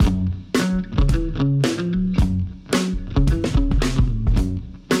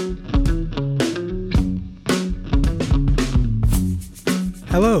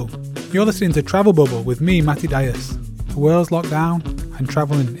You're listening to Travel Bubble with me, Matty Dias. The world's locked down and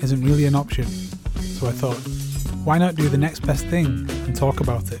travelling isn't really an option. So I thought, why not do the next best thing and talk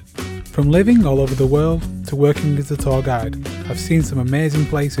about it? From living all over the world to working as a tour guide, I've seen some amazing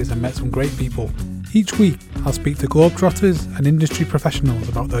places and met some great people. Each week, I'll speak to globetrotters and industry professionals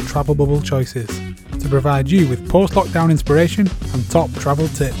about their travel bubble choices to provide you with post-lockdown inspiration and top travel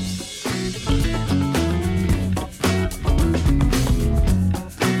tips.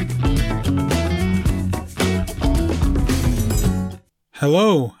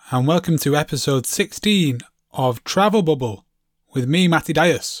 Hello and welcome to episode 16 of Travel Bubble with me, Matty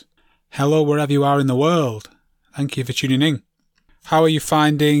Dias. Hello wherever you are in the world. Thank you for tuning in. How are you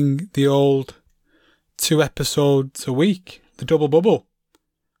finding the old 2 episodes a week, the double bubble?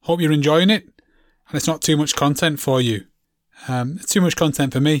 Hope you're enjoying it and it's not too much content for you. It's too much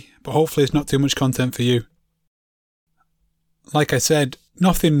content for me, but hopefully it's not too much content for you. Like I said,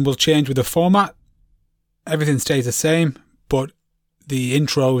 nothing will change with the format. Everything stays the same, but the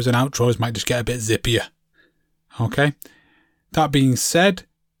intros and outros might just get a bit zippier. Okay? That being said,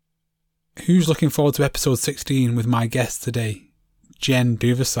 who's looking forward to episode 16 with my guest today, Jen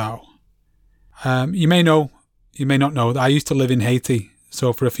Duversow? You may know, you may not know that I used to live in Haiti.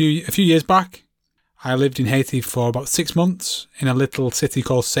 So for a few years back, I lived in Haiti for about 6 months in a little city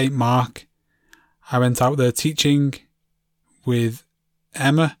called Saint Mark. I went out there teaching with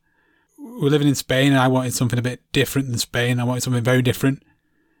Emma. We were living in Spain and I wanted something a bit different than Spain. I wanted something very different.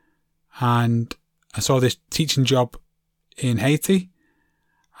 And I saw this teaching job in Haiti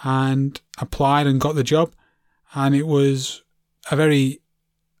and applied and got the job. And it was a very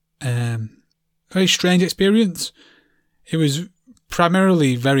strange experience. It was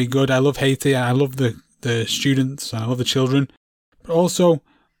primarily very good. I love Haiti. I love the students and I love the children. But also,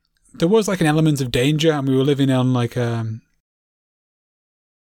 there was like an element of danger, and we were living on like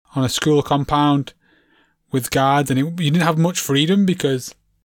on a school compound with guards, and you didn't have much freedom because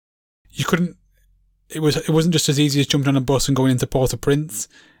you couldn't. It wasn't just as easy as jumping on a bus and going into Port-au-Prince.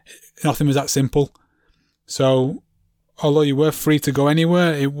 Nothing was that simple. So, although you were free to go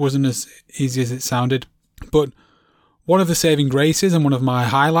anywhere, it wasn't as easy as it sounded. But one of the saving graces and one of my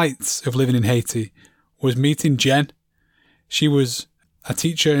highlights of living in Haiti was meeting Jen. She was a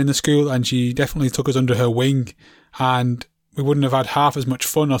teacher in the school and she definitely took us under her wing, and we wouldn't have had half as much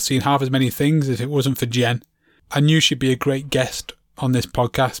fun or seen half as many things if it wasn't for Jen. I knew she'd be a great guest on this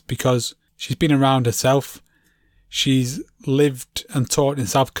podcast because she's been around herself. She's lived and taught in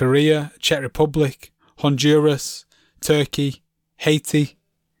South Korea, Czech Republic, Honduras, Turkey, Haiti,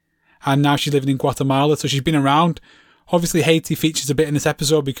 and now she's living in Guatemala. So she's been around. Obviously, Haiti features a bit in this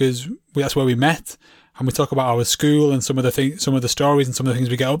episode because that's where we met, and we talk about our school and some of the stories and some of the things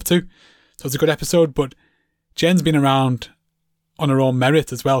we get up to. So it's a good episode. But Jen's been around on her own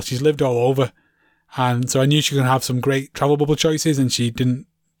merit as well. She's lived all over, and so I knew she was going to have some great travel bubble choices, and she didn't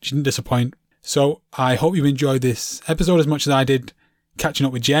disappoint. So I hope you enjoyed this episode as much as I did catching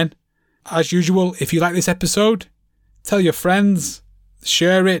up with Jen. As usual, if you like this episode, tell your friends,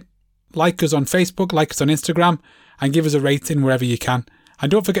 share it, like us on Facebook, like us on Instagram, and give us a rating wherever you can.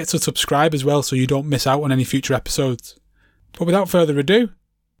 And don't forget to subscribe as well so you don't miss out on any future episodes. But without further ado,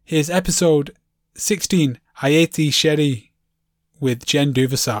 here's episode 16, Ayeti Sherry with Jen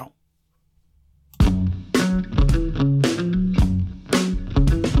Duversow.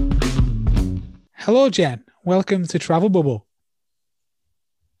 Hello, Jen. Welcome to Travel Bubble.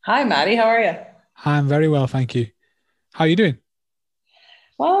 Hi, Maddie. How are you? I'm very well, thank you. How are you doing?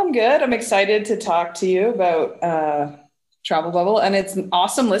 Well, I'm good. I'm excited to talk to you about Travel Bubble, and it's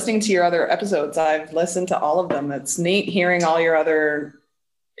awesome listening to your other episodes. I've listened to all of them. It's neat hearing all your other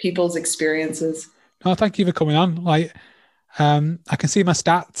people's experiences. Oh, thank you for coming on. I can see my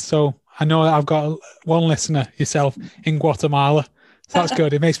stats, so I know that I've got one listener, yourself, in Guatemala. So that's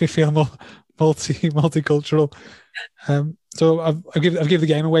good. It makes me feel more multicultural. So I've give the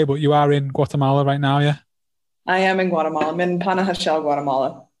game away, but you are in Guatemala right now, yeah? I am in Guatemala. I'm in Panajachel,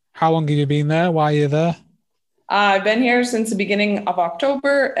 Guatemala. How long have you been there? Why are you there? I've been here since the beginning of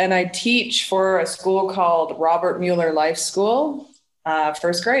October, and I teach for a school called Robert Mueller Life School,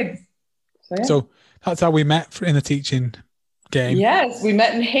 first grade. So that's how we met in the teaching game. Yes, we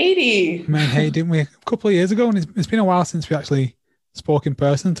met in Haiti. We met in Haiti, didn't we? A couple of years ago, and it's been a while since we actually spoke in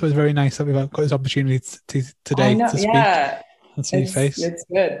person, so it's very nice that we've got this opportunity today to speak and see your face. It's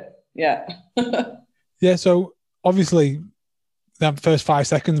good. Yeah. Yeah, so obviously, that first 5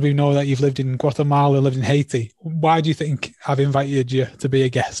 seconds, we know that you've lived in Guatemala, lived in Haiti. Why do you think I've invited you to be a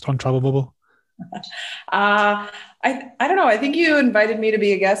guest on Travel Bubble? I don't know. I think you invited me to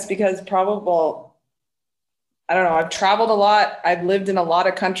be a guest because I don't know. I've traveled a lot. I've lived in a lot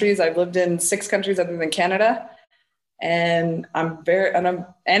of countries. I've lived in 6 countries other than Canada. And I've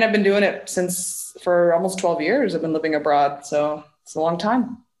been doing it for almost 12 years. I've been living abroad. So it's a long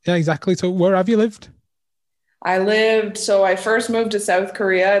time. Yeah, exactly. So where have you lived? So I first moved to South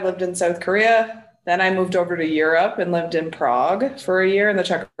Korea. I lived in South Korea. Then I moved over to Europe and lived in Prague for a year in the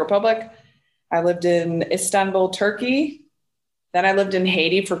Czech Republic. I lived in Istanbul, Turkey. Then I lived in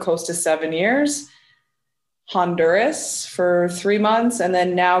Haiti for close to 7 years, Honduras for 3 months, and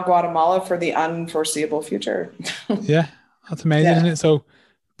then now Guatemala for the unforeseeable future. Yeah, that's amazing, isn't it? So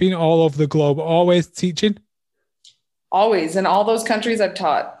being all over the globe, always teaching? Always. In all those countries I've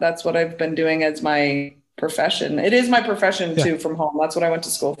taught. That's what I've been doing as my profession. It is my profession too, from home. That's what I went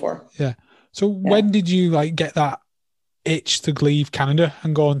to school for. Yeah. So when did you like get that itch to leave Canada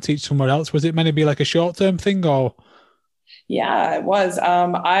and go and teach somewhere else? Was it meant to be like a short-term thing or? Yeah, it was.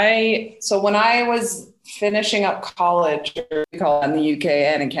 So when I was finishing up college, or we call it in the UK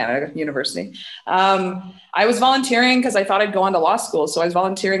and in Canada, university, I was volunteering because I thought I'd go on to law school. So I was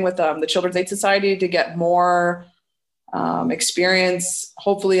volunteering with the Children's Aid Society to get more experience,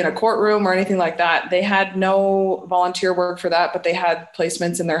 hopefully in a courtroom or anything like that. They had no volunteer work for that, but they had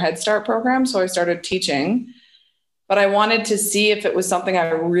placements in their Head Start program. So I started teaching, but I wanted to see if it was something I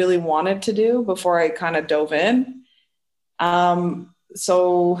really wanted to do before I kind of dove in.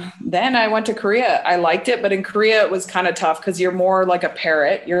 So then I went to Korea. I liked it, but in Korea it was kind of tough because you're more like a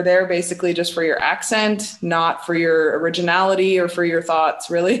parrot. You're there basically just for your accent, not for your originality or for your thoughts,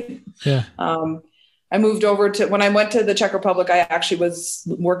 really. Yeah. I moved over when I went to the Czech Republic, I actually was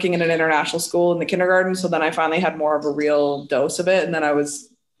working in an international school in the kindergarten. So then I finally had more of a real dose of it. And then I was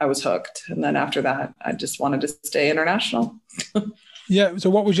hooked. And then after that, I just wanted to stay international. Yeah. So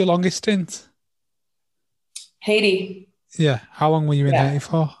what was your longest stint? Haiti. Yeah. How long were you in Haiti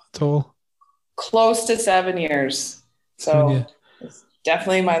for at all? Close to 7 years. So it's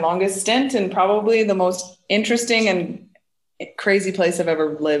definitely my longest stint and probably the most interesting and crazy place I've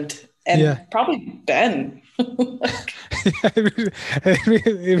ever lived. And probably been. It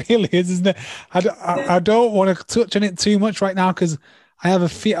really is, isn't it? I don't want to touch on it too much right now because I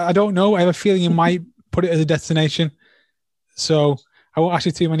have I don't know. I have a feeling you might put it as a destination. So I won't ask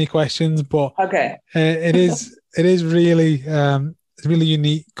you too many questions, but it is really it's a really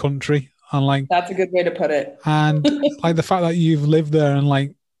unique country. And like that's a good way to put it. And like the fact that you've lived there and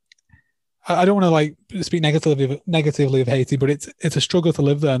like I don't want to like speak negatively of Haiti, but it's a struggle to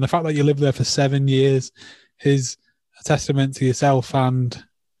live there. And the fact that you lived there for 7 years is a testament to yourself. And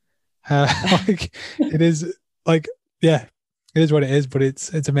like it is like, yeah, it is what it is, but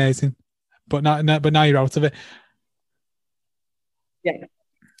it's amazing. But now you're out of it. Yeah.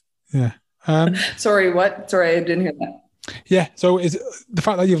 Yeah. Sorry, what? Sorry, I didn't hear that. Yeah. So is the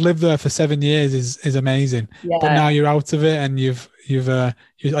fact that you've lived there for 7 years is amazing. Yeah. But now you're out of it and you've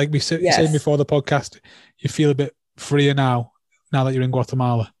like we said before the podcast, you feel a bit freer now that you're in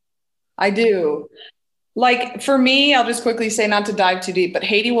Guatemala. I do. Like for me, I'll just quickly say, not to dive too deep, but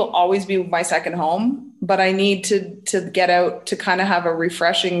Haiti will always be my second home. But I need to get out to kind of have a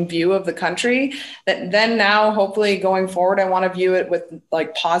refreshing view of the country. That then now, hopefully going forward, I want to view it with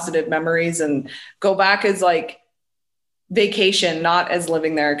like positive memories and go back as like vacation, not as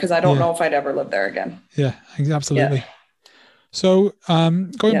living there, because I don't know if I'd ever live there again. Yeah, absolutely. Yeah. So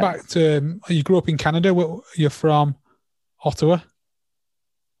going back to, you grew up in Canada. You're from Ottawa?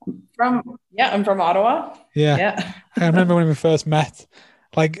 I'm from Ottawa. Yeah. I remember when we first met,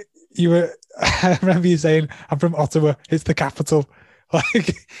 like I remember you saying, I'm from Ottawa, it's the capital.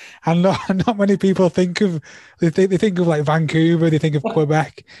 Like, and not many people think of like Vancouver, they think of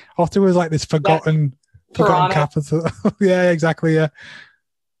Quebec. Ottawa is like this forgotten capital. Yeah, exactly.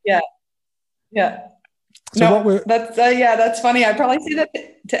 Yeah. So that's funny. I probably say that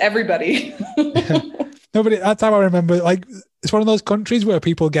to everybody. No, but that's how I remember. Like, it's one of those countries where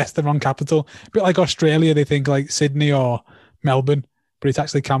people guess the wrong capital. A bit like Australia, they think like Sydney or Melbourne, but it's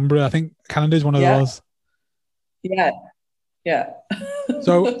actually Canberra. I think Canada is one of those. Yeah.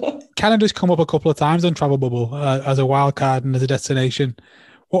 So Canada's come up a couple of times on Travel Bubble as a wild card and as a destination.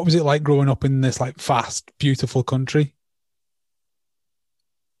 What was it like growing up in this like fast, beautiful country?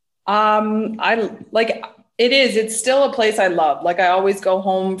 It's still a place I love. Like I always go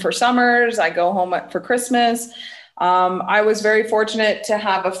home for summers. I go home for Christmas. I was very fortunate to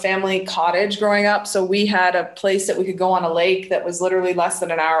have a family cottage growing up. So we had a place that we could go on a lake that was literally less than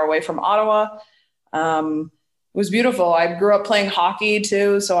an hour away from Ottawa. It was beautiful. I grew up playing hockey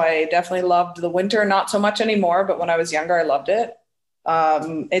too. So I definitely loved the winter, not so much anymore, but when I was younger, I loved it.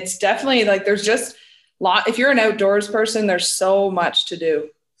 It's definitely like, there's just if you're an outdoors person, there's so much to do.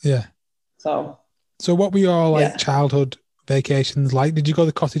 Yeah. So So what were your like Yeah. childhood vacations like? Did you go to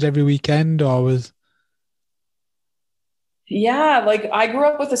the cottage every weekend or was Yeah, like I grew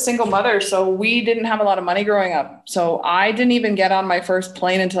up with a single mother, so we didn't have a lot of money growing up. So I didn't even get on my first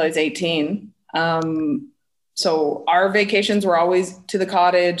plane until I was 18. So our vacations were always to the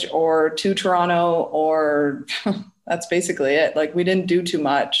cottage or to Toronto, or that's basically it. Like we didn't do too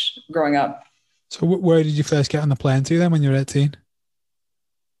much growing up. so where did you first get on the plane to then when you were 18?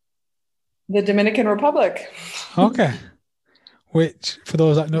 The Dominican Republic. Okay. Which for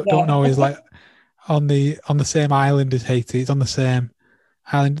those that don't know Yeah. is like on the same island as Haiti. It's on the same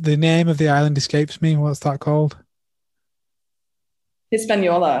island. The name of the island escapes me. What's that called?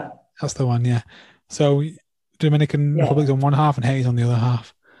 Hispaniola. That's the one, yeah. So Dominican Yeah, Republic's on one half and Haiti's on the other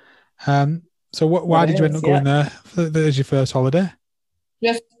half. So it why did you end is. up Yeah. going there as your first holiday?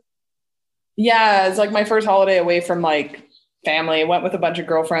 Just Yeah, it's like my first holiday away from like family. I went with a bunch of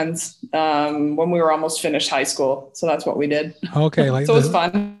girlfriends when we were almost finished high school. So that's what we did. Okay, like So it was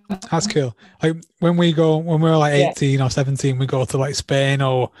fun. that's cool. Like when we're like Yeah. 18 or 17, we go to like Spain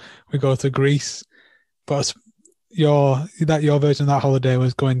or we go to Greece. But your version of that holiday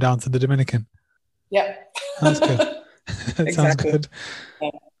was going down to the Dominican. Yeah. That's cool. That sounds Exactly. good. Yeah.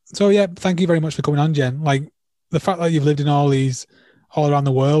 So yeah, thank you very much for coming on, Jen. Like the fact that you've lived in all around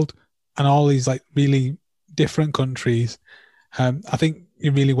the world and all these like really different countries, I think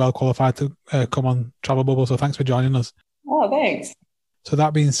you're really well qualified to come on Travel Bubble. So thanks for joining us. Oh, thanks. So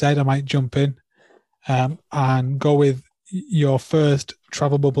that being said, I might jump in and go with your first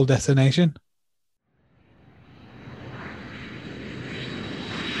Travel Bubble destination.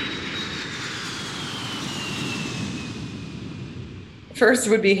 First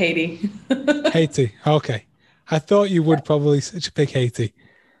would be Haiti. Haiti. Okay. I thought you would probably pick Haiti.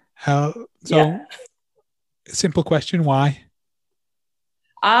 So Yeah. simple question, why?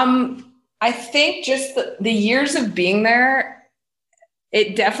 I think just the years of being there,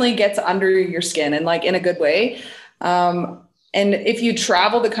 it definitely gets under your skin and like in a good way. And if you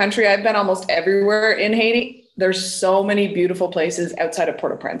travel the country, I've been almost everywhere in Haiti. There's so many beautiful places outside of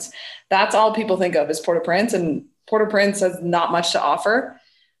Port-au-Prince. That's all people think of is Port-au-Prince, and Port-au-Prince has not much to offer.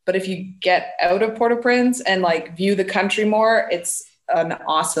 But if you get out of Port-au-Prince and like view the country more, it's an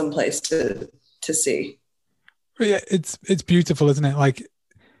awesome place to see. Yeah, it's beautiful, isn't it? Like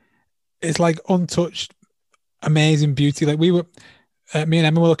it's like untouched, amazing beauty. Like me and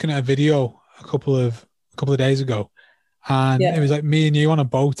Emma were looking at a video a couple of days ago, and it Yeah. was like me and you on a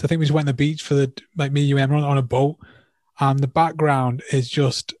boat. I think we just went to the beach for me, you, and Emma on a boat, and the background is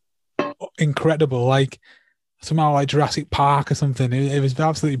just incredible. Like somehow like Jurassic Park or something. It was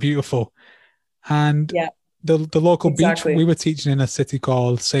absolutely beautiful. And Yeah, the local beach, we exactly. were teaching in a city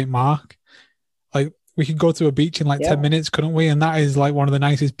called St. Mark. Like we could go to a beach in like 10 Yeah. minutes, couldn't we? And that is like one of the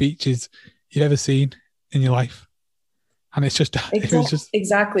nicest beaches you've ever seen in your life. And it's just, it was Exactly. just,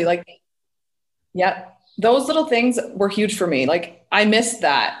 Exactly. Like, yeah, those little things were huge for me. Like, I missed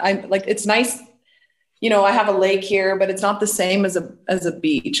that. I like, it's nice. I have a lake here, but it's not the same as a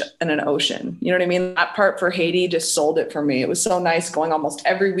beach and an ocean. You know what I mean? That part for Haiti just sold it for me. It was so nice going almost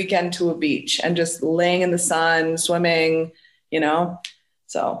every weekend to a beach and just laying in the sun, swimming, you know?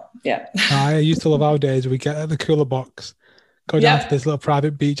 So, yeah. I used to love our days. We get at the cooler box, go down to Yeah, this little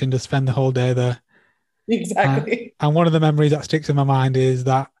private beach and just spend the whole day there. exactly. And one of the memories that sticks in my mind is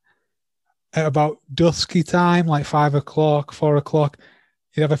that at about dusky time, like 5 o'clock, 4 o'clock,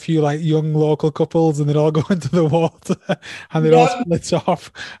 you'd have a few like young local couples and they'd all go into the water and they'd all Yep. split off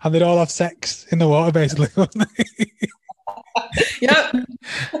and they'd all have sex in the water basically, wouldn't they? Yep.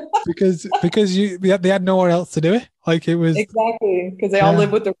 because they had nowhere else to do it. Like it was, Exactly. Because they all yeah,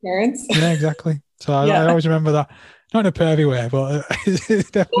 live with their parents. yeah, exactly. So I Yeah. always remember that. Not in a pervy way, but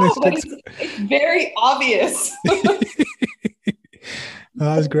it definitely No, but sticks. it's very obvious.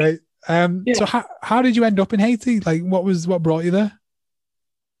 That was great. Yeah. So how did you end up in Haiti? Like what brought you there?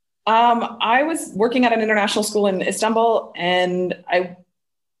 I was working at an international school in Istanbul, and I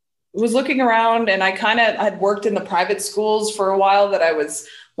was looking around, and I kind of had worked in the private schools for a while, that I was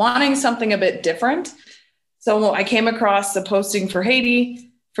wanting something a bit different. So I came across a posting for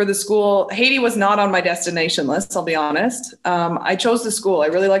Haiti for the school. Haiti was not on my destination list, I'll be honest. I chose the school. I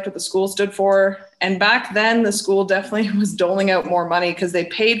really liked what the school stood for. And back then, the school definitely was doling out more money because they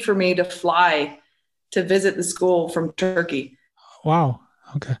paid for me to fly to visit the school from Turkey. Wow.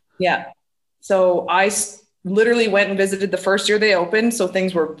 Okay. Yeah. So literally went and visited the first year they opened. So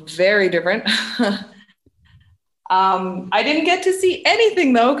things were very different. I didn't get to see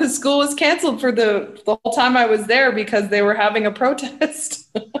anything though, because school was canceled for the whole time I was there because they were having a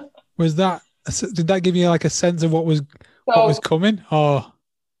protest. Did that give you like a sense of what was So coming? Or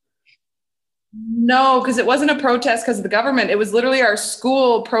No, because it wasn't a protest because of the government. It was literally our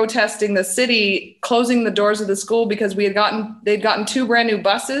school protesting the city, closing the doors of the school because they'd gotten two brand new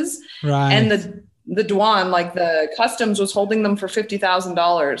buses, and Right. the douane, like the customs, was holding them for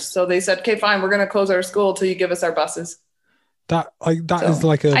 $50,000. So they said, "Okay, fine, we're going to close our school till you give us our buses." That is So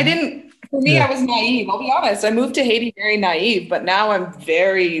like a I didn't. For me, yeah. I was naive. I'll be honest. I moved to Haiti very naive, but now I'm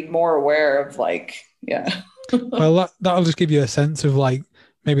very more aware of like, yeah. Well, that'll just give you a sense of like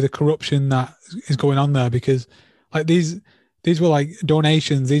maybe the corruption that is going on there, because like these were like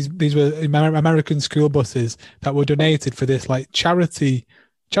donations. These were American school buses that were donated for this like charity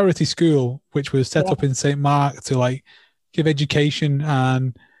school, which was set Yeah. up in Saint Mark to like give education,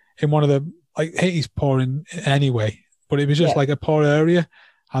 and in one of the like Haiti's poor in anyway, but it was just Yeah. like a poor area,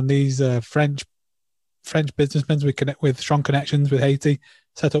 and these French businessmen with strong connections with Haiti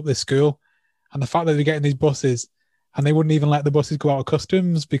set up this school, and the fact that they're getting these buses, and they wouldn't even let the buses go out of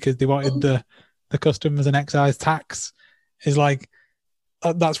customs because they wanted the customs and excise tax, is like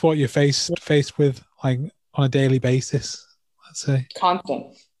that's what you're faced with like on a daily basis. Let's say.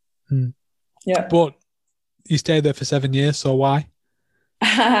 Constant. Hmm. Yeah. But you stayed there for 7 years, so why?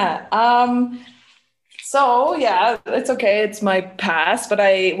 um, so yeah, it's okay. It's my past, but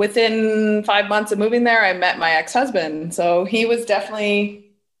within 5 months of moving there, I met my ex-husband. So he was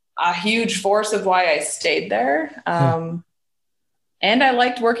definitely a huge force of why I stayed there. Yeah, And I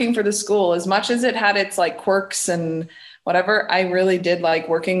liked working for the school as much as it had its like quirks and whatever. I really did like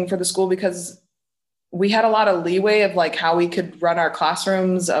working for the school because we had a lot of leeway of like how we could run our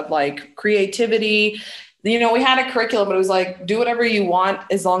classrooms, of like creativity. We had a curriculum, but it was like, do whatever you want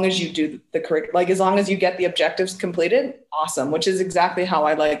as long as you do the curriculum, like as long as you get the objectives completed. Awesome. Which is exactly how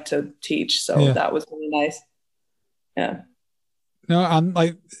I like to teach. So yeah. that was really nice. Yeah. No, and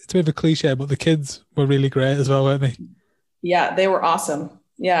like it's a bit of a cliche, but the kids were really great as well, weren't they? Yeah. They were awesome.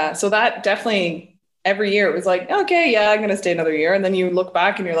 Yeah. So that definitely every year it was like, okay, yeah, I'm going to stay another year. And then you look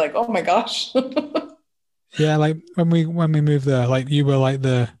back and you're like, oh my gosh. Yeah, like when we moved there, like you were like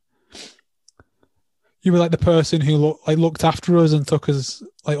the person who looked after us and took us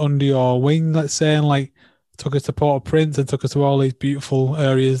like under your wing, let's say, and like took us to Port-au-Prince and took us to all these beautiful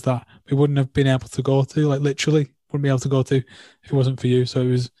areas that we wouldn't have been able to go to, like literally wouldn't be able to go to if it wasn't for you. So it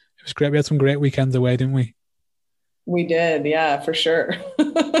was great. We had some great weekends away, didn't we? We did. Yeah, for sure.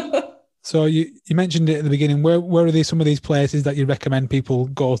 So you mentioned it at the beginning. Where are these some of these places that you recommend people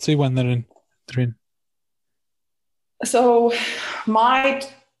go to when they're in? So my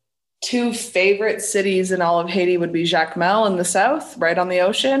two favorite cities in all of Haiti would be Jacmel in the south, right on the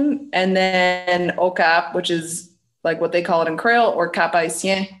ocean, and then Ocap, which is like what they call it in Creole, or Cap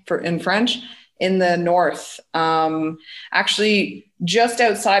Haïtien in French, in the north. Actually, just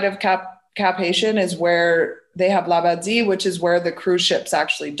outside of Cap Haitian is where they have Labadie, which is where the cruise ships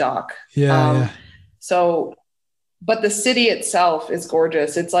actually dock. Yeah, yeah. So, but the city itself is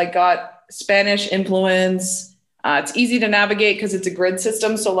gorgeous. It's like got Spanish influence. It's easy to navigate because it's a grid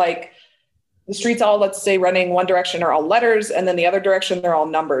system. So like the streets all, let's say, running one direction are all letters, and then the other direction they're all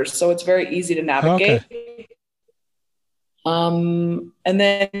numbers. So it's very easy to navigate. Okay. And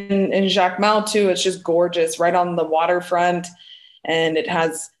then in Jacmel too, it's just gorgeous, right on the waterfront, and it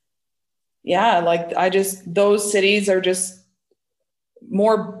has, yeah, like those cities are just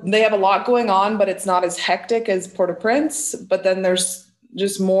more. They have a lot going on, but it's not as hectic as Port-au-Prince. But then there's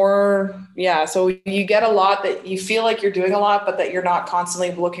just more, yeah. So you get a lot that you feel like you're doing a lot, but that you're not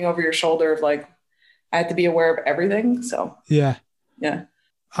constantly looking over your shoulder of like, I have to be aware of everything. So Yeah. yeah.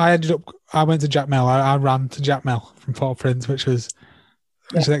 I went to Jacmel. I ran to Jacmel from Port-au-Prince, which was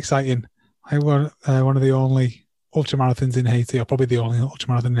exciting. I won one of the only ultramarathons in Haiti, or probably the only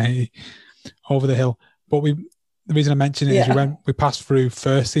ultramarathon in Haiti, over the hill. But the reason I mention it is we passed through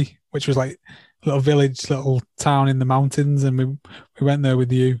Furcy, which was like a little village, little town in the mountains, and we went there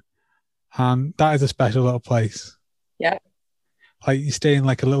with you. And that is a special little place. Yeah. Like you stay in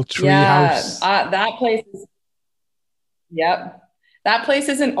like a little tree house. That place is, yep. That place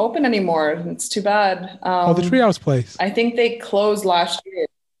isn't open anymore. It's too bad. The treehouse place. I think they closed last year.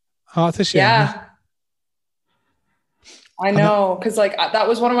 Oh, that's a shame. Yeah. I know, because like that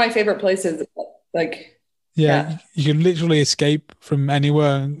was one of my favorite places. Like, yeah, you could literally escape from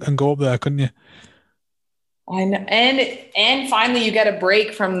anywhere and go up there, couldn't you? I know. And finally you get a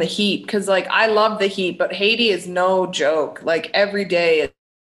break from the heat, because like I love the heat, but Haiti is no joke. Like every day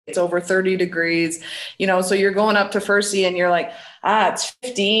it's over 30 degrees, so you're going up to Furcy and you're like, it's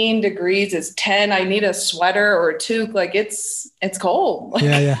 15 degrees, it's 10. I need a sweater or a toque. Like it's cold. Like,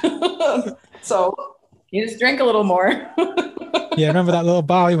 Yeah. So you just drink a little more. Yeah, remember that little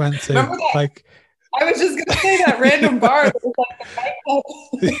bar we went to? Like I was just gonna say that random bar that was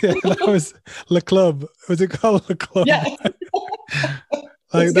like Yeah, that was Le Club. Was it called Le Club? yeah,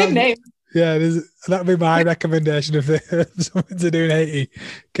 Like it's a good that. name. Yeah, it is. That'd be my recommendation if there's something to do in Haiti.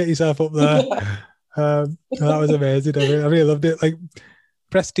 Get yourself up there. That was amazing. I really loved it. Like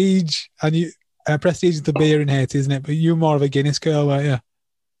Prestige, and Prestige is the beer in Haiti, isn't it? But you're more of a Guinness girl, weren't you?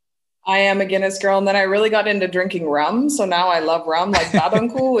 I am a Guinness girl, and then I really got into drinking rum. So now I love rum, like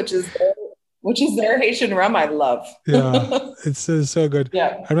Babancourt, which is their Haitian rum. I love. Yeah, it's so good.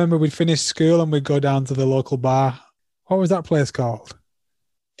 Yeah, I remember we'd finish school and we'd go down to the local bar. What was that place called?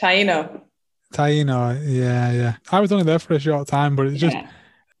 Taino. Taino. Yeah. I was only there for a short time, but it's just Yeah.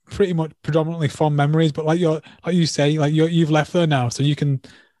 pretty much predominantly fond memories. But like you say, like you've left there now, so you can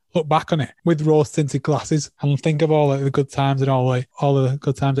look back on it with rose-tinted glasses and think of all like, the good times and all the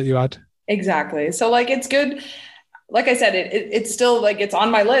good times that you had. Exactly. So like it's good. Like I said, it's still like it's on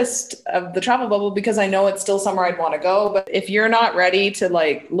my list of the travel bubble because I know it's still somewhere I'd want to go. But if you're not ready to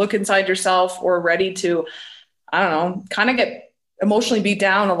like look inside yourself or ready to, I don't know, kind of get emotionally beat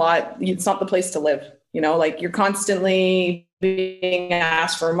down a lot, it's not the place to live. You know, like you're constantly being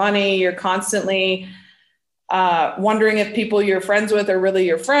asked for money. You're constantly wondering if people you're friends with are really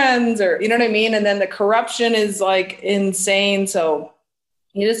your friends, or you know what I mean? And then the corruption is like insane. So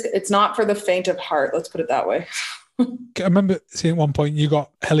it's not for the faint of heart. Let's put it that way. I remember seeing at one point you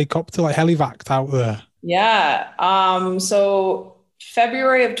got helivaced out there. Yeah. So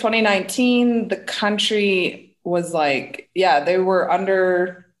February of 2019, the country was like, they were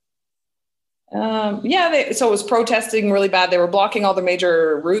under, so it was protesting really bad. They were blocking all the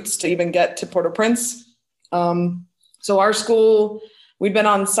major routes to even get to Port-au-Prince. So our school, we'd been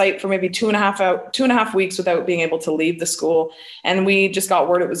on site for maybe 2.5 weeks without being able to leave the school. And we just got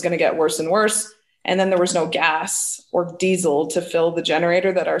word it was going to get worse and worse. And then there was no gas or diesel to fill the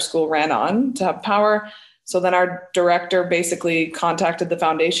generator that our school ran on to have power. So then our director basically contacted the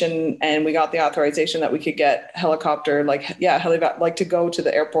foundation and we got the authorization that we could get helicopter, helivac, to go to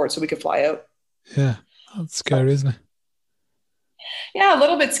the airport so we could fly out. Yeah, that's scary, isn't it? Yeah, a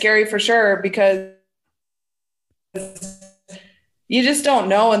little bit scary for sure because you just don't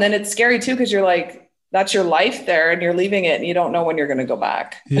know. And then it's scary too because you're like, that's your life there and you're leaving it and you don't know when you're going to go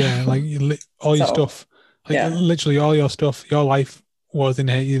back. Yeah, like all your stuff, literally all your stuff, your life was in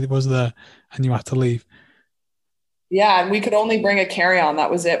Haiti, it was there and you had to leave. Yeah, and we could only bring a carry-on. That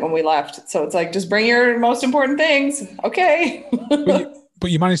was it when we left. So it's like, just bring your most important things. Okay.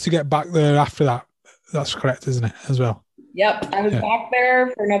 But you managed to get back there after that. That's correct, isn't it, as well? Yep. I was back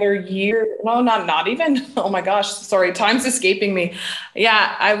there for another year. No, not even. Oh my gosh. Sorry. Time's escaping me.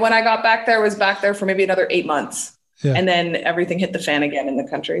 Yeah. When I got back there, I was back there for maybe another 8 months. Yeah. And then everything hit the fan again in the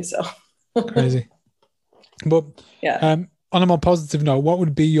country. So crazy. But on a more positive note, what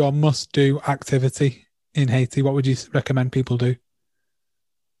would be your must-do activity in Haiti? What would you recommend people do?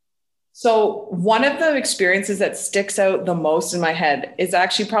 So one of the experiences that sticks out the most in my head is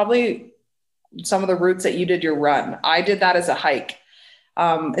actually probably some of the routes that you did your run. I did that as a hike.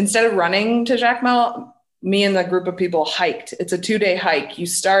 Instead of running to Jacmel, me and the group of people hiked. It's a 2-day hike. You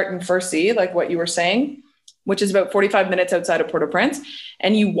start in Fercy, like what you were saying, which is about 45 minutes outside of Port-au-Prince,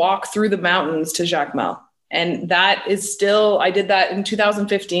 and you walk through the mountains to Jacmel. And that is still, I did that in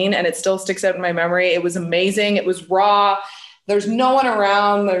 2015 and it still sticks out in my memory. It was amazing. It was raw. There's no one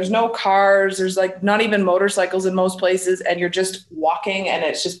around. There's no cars. There's like not even motorcycles in most places. And you're just walking and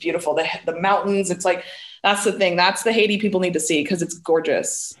it's just beautiful. The mountains, it's like, that's the thing. That's the Haiti people need to see because it's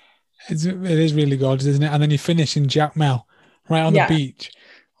gorgeous. It is really gorgeous, isn't it? And then you finish in Jacmel, right on the beach.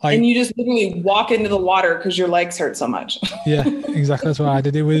 And you just literally walk into the water because your legs hurt so much. Yeah, exactly. That's what I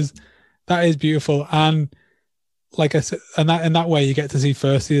did. That is beautiful. And like I said, and that way you get to see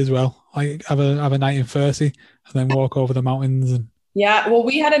Fercy as well. Like have a night in Fercy and then walk over the mountains. And yeah, well,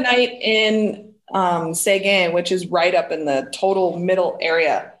 we had a night in Séguin, which is right up in the total middle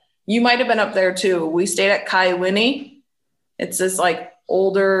area. You might have been up there too. We stayed at Kaiwini. It's this like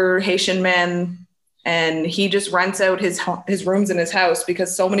older Haitian man, and he just rents out his rooms in his house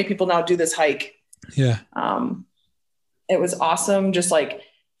because so many people now do this hike. Yeah. It was awesome. Just like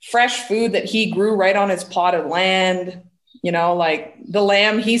fresh food that he grew right on his plot of land. You know, like the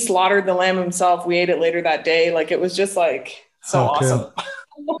lamb, he slaughtered the lamb himself. We ate it later that day. Like it was just like so awesome.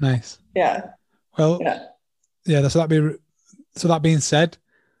 Cool. Nice. Yeah. Well, yeah. So that being said,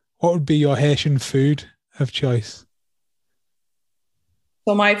 what would be your Haitian food of choice?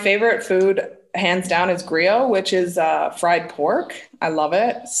 So my favorite food, hands down, is griot, which is fried pork. I love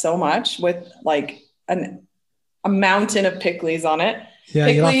it so much with like a mountain of pickles on it. Yeah,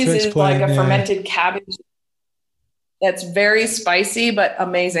 pickles is like a fermented cabbage. that's very spicy, but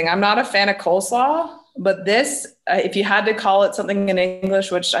amazing. I'm not a fan of coleslaw, but this, if you had to call it something in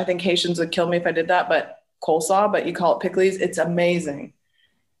English, which I think Haitians would kill me if I did that, but coleslaw, but you call it pickles, it's amazing.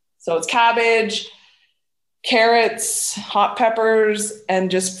 So it's cabbage, carrots, hot peppers, and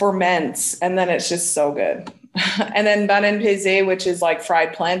just ferments. And then it's just so good. And then banan peze, which is like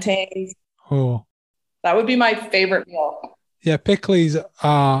fried plantains. Oh, That would be my favorite meal. yeah. Pickles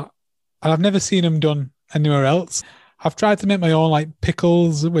are, and I've never seen them done anywhere else. I've tried to make my own like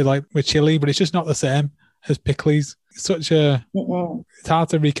pickles with chili, but it's just not the same as pickles. It's it's hard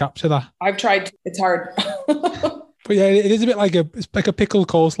to recapture that. I've tried. It's hard. But yeah, it is a bit it's like a pickled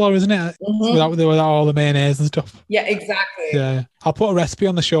coleslaw, isn't it? Without all the mayonnaise and stuff. Yeah, exactly. Yeah, I'll put a recipe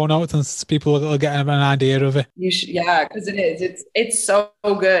on the show notes and people will get an idea of it. You should, yeah, because it is. It's so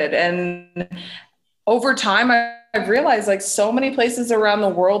good, and over time, I've realized like so many places around the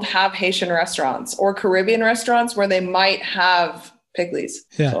world have Haitian restaurants or Caribbean restaurants where they might have pickles.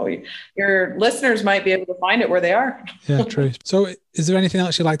 Yeah. So your listeners might be able to find it where they are. Yeah, true. So is there anything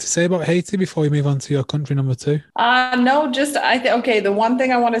else you'd like to say about Haiti before we move on to your country number 2? No, just okay. The one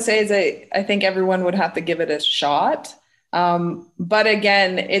thing I want to say is I think everyone would have to give it a shot. But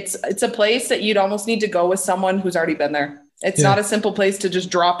again, it's a place that you'd almost need to go with someone who's already been there. It's not a simple place to just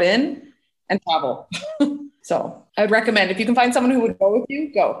drop in and travel. So I'd recommend if you can find someone who would go with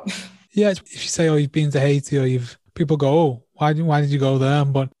you, go. Yeah, if you say, oh, you've been to Haiti, or people go, oh, why did you go there?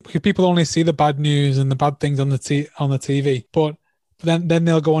 But people only see the bad news and the bad things on the TV. But then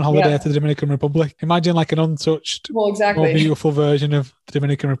they'll go on holiday to the Dominican Republic. Imagine like an untouched, more beautiful version of the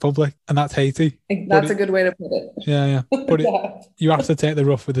Dominican Republic, and that's Haiti. That's a good way to put it. Yeah. But you have to take the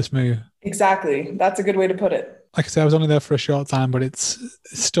rough with the smooth. Exactly. That's a good way to put it. Like I said, I was only there for a short time, but it's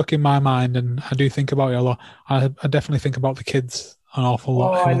stuck in my mind, and I do think about it a lot. I definitely think about the kids an awful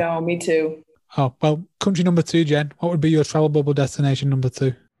lot. Oh, I know. Me too. Oh, well, country number 2, Jen. What would be your travel bubble destination number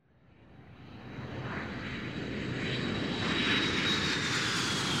 2?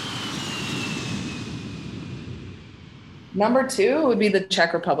 Number 2 would be the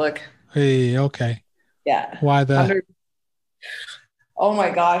Czech Republic. Hey, okay. Yeah. Why there? Oh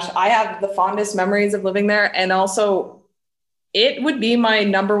my gosh. I have the fondest memories of living there. And also, it would be my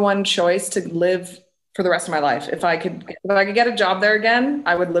number 1 choice to live for the rest of my life. If I could get a job there again,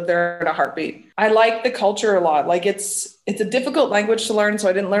 I would live there in a heartbeat. I like the culture a lot. Like it's a difficult language to learn, so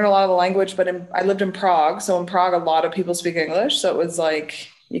I didn't learn a lot of the language, but I lived in Prague. So in Prague, a lot of people speak English. So it was like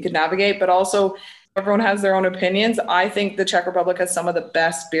you could navigate, but also everyone has their own opinions. I think the Czech Republic has some of the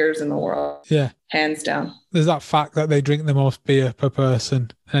best beers in the world. Yeah. Hands down. There's that fact that they drink the most beer per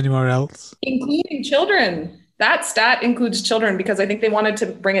person than anywhere else. Including children. That stat includes children because I think they wanted to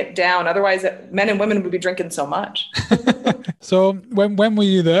bring it down. Otherwise, men and women would be drinking so much. So when were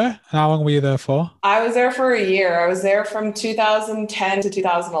you there? And how long were you there for? I was there for a year. I was there from 2010 to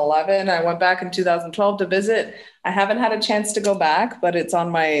 2011. I went back in 2012 to visit. I haven't had a chance to go back, but it's on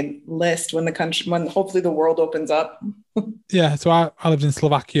my list when hopefully the world opens up. Yeah, so I lived in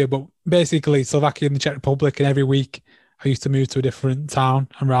Slovakia, but basically Slovakia and the Czech Republic, and every week I used to move to a different town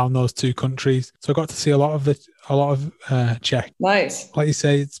around those 2 countries. So I got to see a lot of Czech. Nice. Like you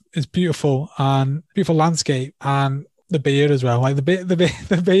say, it's beautiful, and beautiful landscape, and the beer as well. Like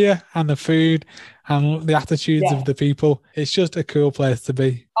the beer and the food and the attitudes of the people. It's just a cool place to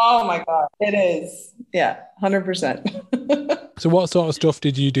be. Oh my God, it is. Yeah, 100%. So what sort of stuff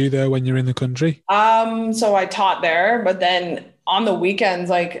did you do there when you're in the country? So I taught there, but then on the weekends,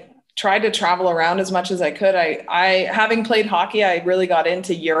 like tried to travel around as much as I could. I having played hockey, I really got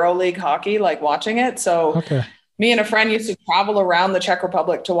into EuroLeague hockey, like watching it. So me and a friend used to travel around the Czech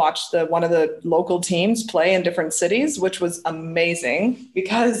Republic to watch one of the local teams play in different cities, which was amazing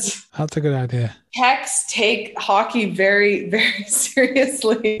because that's a good idea. Czechs take hockey very, very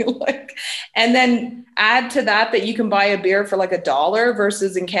seriously. And then add to that you can buy a beer for like $1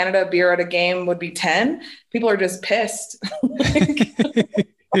 versus in Canada, a beer at a game would be 10. People are just pissed.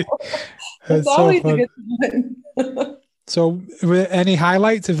 It's always a good time. So were there any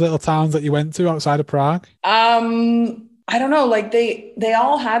highlights of little towns that you went to outside of Prague? I don't know. Like they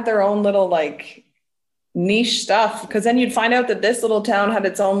all had their own little like niche stuff, because then you'd find out that this little town had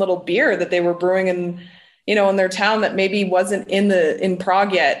its own little beer that they were brewing in their town that maybe wasn't in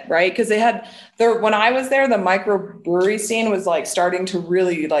Prague yet, right? Because they had when I was there, the microbrewery scene was like starting to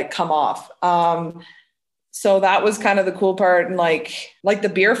really like come off. So that was kind of the cool part. And like the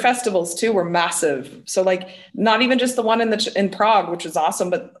beer festivals too were massive. So like not even just the one in Prague, which was awesome,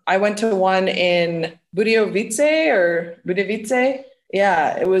 but I went to one in Budějovice.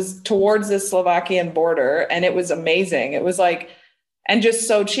 Yeah, it was towards the Slovakian border, and it was amazing. It was like and just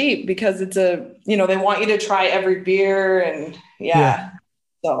so cheap because it's they want you to try every beer and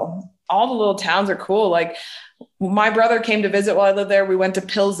so all the little towns are cool. Like my brother came to visit while I lived there. We went to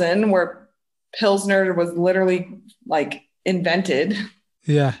Pilsen where Pilsner was literally like invented.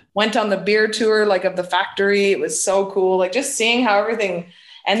 Yeah. Went on the beer tour, like of the factory. It was so cool. Like just seeing how everything,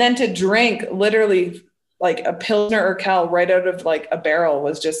 and then to drink literally like a Pilsner Urquell right out of like a barrel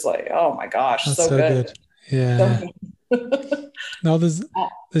was just like, oh my gosh, that's so good. Yeah. So No, there's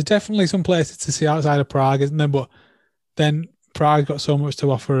definitely some places to see outside of Prague, isn't there? But then Prague got so much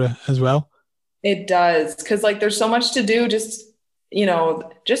to offer as well. It does. Cause like there's so much to do. Just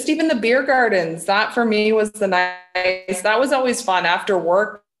even the beer gardens, that for me was that was always fun after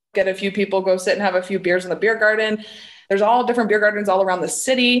work, get a few people, go sit and have a few beers in the beer garden. There's all different beer gardens all around the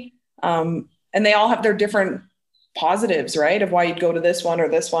city. And they all have their different positives, right? Of why you'd go to this one or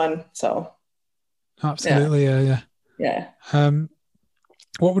this one. So. Absolutely. Yeah.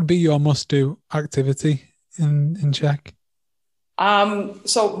 What would be your must-do activity in Czech?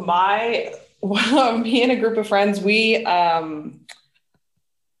 So me and a group of friends, we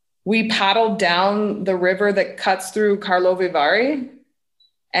paddled down the river that cuts through Karlovy Vary.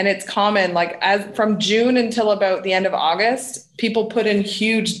 And it's common, like as from June until about the end of August, people put in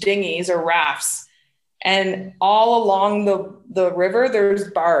huge dinghies or rafts, and all along the river, there's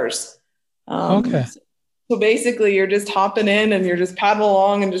bars. Okay. So basically you're just hopping in and you're just paddling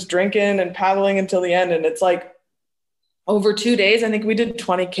along and just drinking and paddling until the end. And it's like over 2 days, I think we did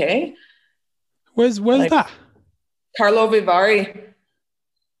 20K. Where's that? Karlovy Vary.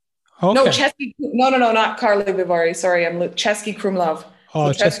 Okay. No, Český, no, not Karlovy Vary. Sorry, I'm Český Krumlov. Oh,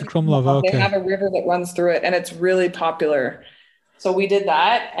 so Český Krumlov. Okay. They have a river that runs through it, and it's really popular. So we did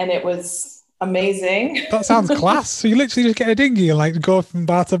that, and it was amazing. That sounds class. So you literally just get a dinghy and like go from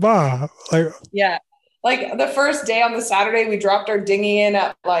bar to bar. Yeah. Like the first day on the Saturday, we dropped our dinghy in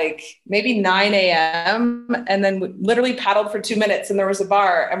at like maybe 9 a.m. and then we literally paddled for 2 minutes and there was a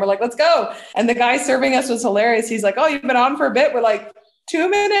bar and we're like, let's go. And the guy serving us was hilarious. He's like, oh, you've been on for a bit. We're like, 2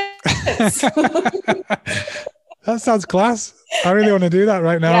 minutes. That sounds class. I really want to do that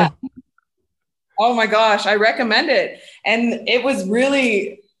right now. Yeah. Oh my gosh, I recommend it. And it was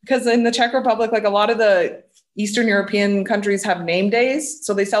really, because in the Czech Republic, like a lot of the Eastern European countries have name days.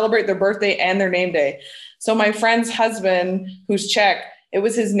 So they celebrate their birthday and their name day. So my friend's husband, who's Czech, it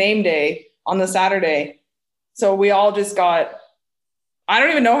was his name day on the Saturday. So we all just I don't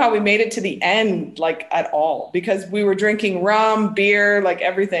even know how we made it to the end, like at all, because we were drinking rum, beer, like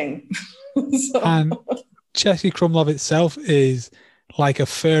everything. And Český Krumlov itself is like a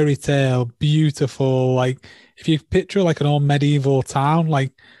fairy tale, beautiful. Like if you picture like an old medieval town,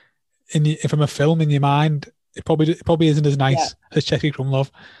 like from a film in your mind, it probably isn't as nice as Český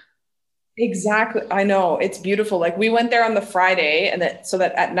Krumlov. Exactly. I know. It's beautiful. Like we went there on the Friday so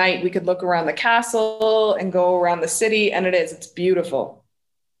that at night we could look around the castle and go around the city. And it's beautiful.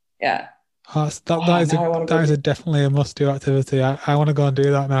 Yeah. That is definitely a must-do activity. I want to go and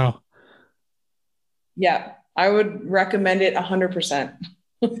do that now. Yeah. I would recommend it 100%.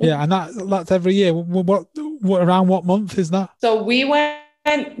 Yeah. And that's every year. What around what month is that? So we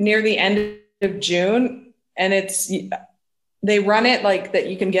went near the end of June, and they run it like that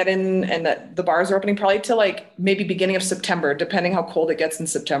you can get in and that the bars are opening probably till like maybe beginning of September, depending how cold it gets in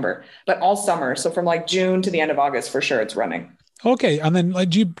September, but all summer. So from like June to the end of August, for sure it's running. Okay. And then like,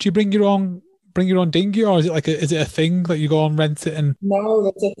 do you bring your own dinghy, or is it is it a thing that you go and rent it? And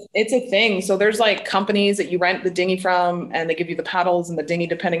no, it's a thing. So there's like companies that you rent the dinghy from, and they give you the paddles and the dinghy,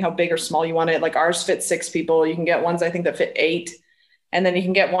 depending how big or small you want it. Like ours fits 6 people. You can get ones, I think, that fit 8. And then you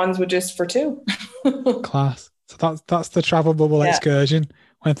can get ones with just for 2. Class. So that's the travel bubble excursion.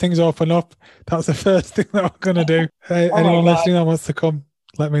 When things open up, that's the first thing that I'm going to do. Hey, anyone listening that wants to come,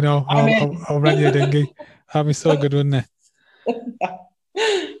 let me know. I'll rent you a dinghy. That'd be so good, wouldn't it?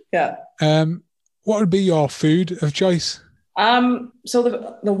 Yeah. What would be your food of choice?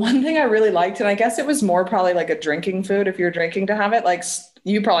 So the one thing I really liked, and I guess it was more probably like a drinking food, if you're drinking to have it, like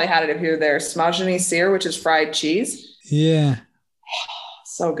you probably had it if you were there, smažený syr, which is fried cheese. Yeah.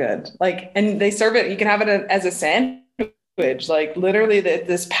 So good. Like, and they serve it, you can have it as a sandwich, like literally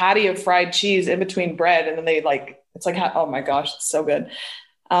this patty of fried cheese in between bread. And then it's like, oh my gosh, it's so good.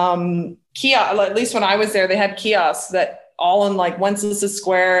 At least when I was there, they had kiosks that all in like Wenceslas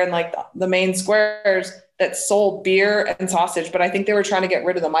Square and like the main squares that sold beer and sausage. But I think they were trying to get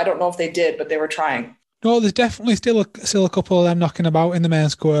rid of them. I don't know if they did, but they were trying. No, there's definitely still a couple of them knocking about in the main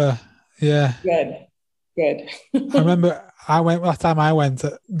square. Yeah. Good. I remember last time I went,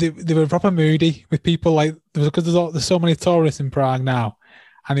 they were proper moody with people like, because there's so many tourists in Prague now,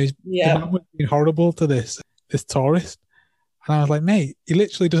 and the man was being horrible to this tourist, And I was like, mate, he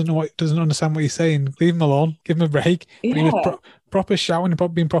literally doesn't understand what he's saying. Leave him alone. Give him a break. But he was Yeah. proper shouting,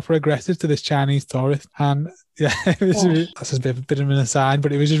 being proper aggressive to this Chinese tourist. And yeah, that's a bit of an aside,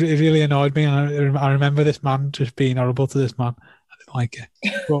 but it really annoyed me. And I remember this man just being horrible to this man. I didn't like it.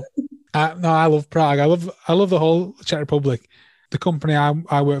 But no, I love Prague. I love the whole Czech Republic. The company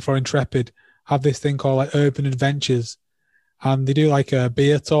I work for, Intrepid, have this thing called like Urban Adventures, and they do like a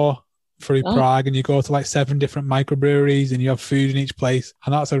beer tour through Prague, and you go to like 7 different microbreweries, and you have food in each place,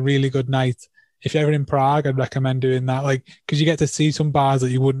 and that's a really good night. If you're ever in Prague, I'd recommend doing that, like, because you get to see some bars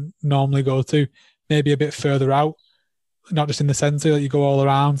that you wouldn't normally go to, maybe a bit further out, not just in the centre. Like, you go all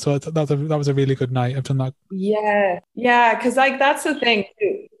around. So that was a really good night. I've done that. Yeah, because like that's the thing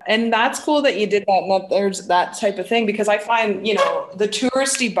too. And that's cool that you did that. And that there's that type of thing, because I find, the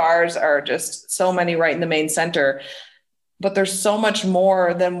touristy bars are just so many right in the main center, but there's so much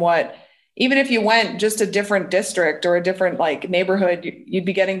more than what, even if you went just a different district or a different like neighborhood, you'd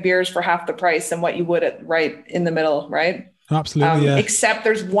be getting beers for half the price than what you would at right in the middle, right? Absolutely, yeah. Except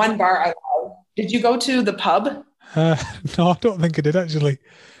there's one bar I love. Did you go to the Pub? No, I don't think I did actually.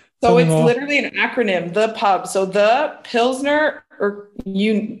 So it's literally an acronym, the Pub. So the Pilsner or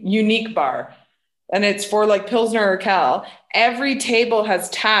Unique Bar. And it's for like Pilsner or Cal. Every table has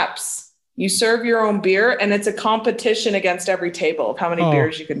taps. You serve your own beer, and it's a competition against every table of how many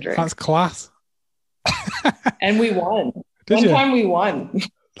beers you can drink. That's class. And we won. One time we won.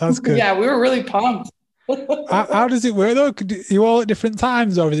 That's good. Yeah, we were really pumped. How does it work though? You all at different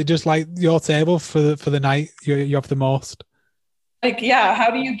times, or is it just like your table for the night you have the most? Like, yeah,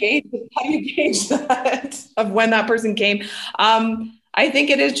 how do you gauge that of when that person came? I think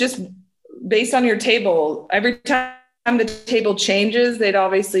it is just based on your table. Every time the table changes, they'd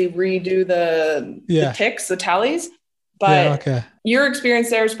obviously redo the ticks, the tallies. But your experience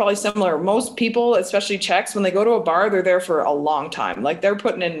there is probably similar. Most people, especially Czechs, when they go to a bar, they're there for a long time. Like, they're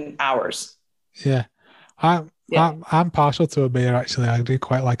putting in hours. Yeah. I'm partial to a beer, actually. I do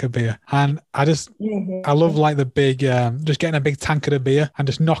quite like a beer. And I love like the big, just getting a big tankard of beer and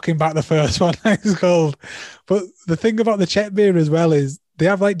just knocking back the first one it's cold. But the thing about the Czech beer as well is they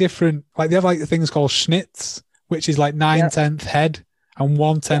have like different, like they have like things called schnitz, which is like 9/10 head and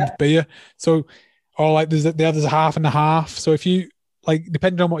 1/10 beer. So, or like there's a half and a half. So if you, like,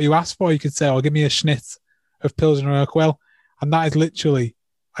 depending on what you ask for, you could say, oh, give me a schnitz of Pilsner Urquell. And that is literally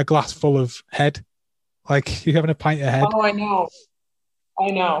a glass full of head. Like, you're having a pint of head. Oh, I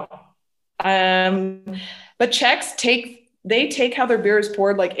know. But Czechs take how their beer is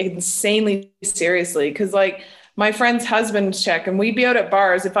poured like insanely seriously. Because like my friend's husband's Czech, and we'd be out at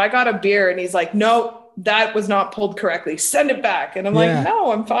bars. If I got a beer and he's like, no, that was not pulled correctly, send it back. And I'm like,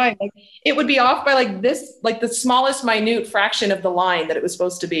 no, I'm fine. Like, it would be off by like this, like the smallest minute fraction of the line that it was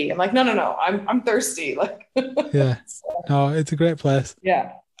supposed to be. I'm like, no, I'm thirsty. Like, no, it's a great place.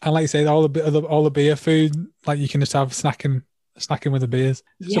 Yeah. And like you say, all the beer food, like you can just have snacking with the beers.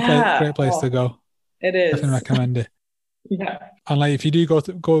 It's a great place to go. It is. Definitely recommend it. Yeah. And like if you do go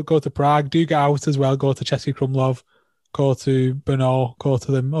to Prague, do get out as well. Go to Český Krumlov, go to Brno, go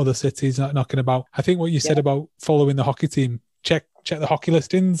to the other cities knocking about. I think what you said about following the hockey team, check the hockey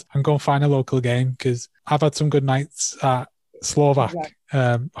listings and go and find a local game, because I've had some good nights at Slovak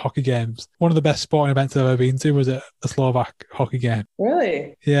hockey games. One of the best sporting events I've ever been to was at a Slovak hockey game.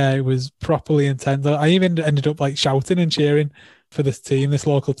 Really? Yeah, it was properly intense. I even ended up like shouting and cheering for this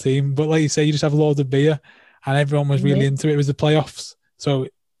local team. But like you say, you just have loads of beer, and everyone was really into it. It was the playoffs, so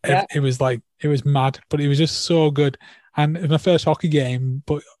it was mad, but it was just so good. And it was my first hockey game,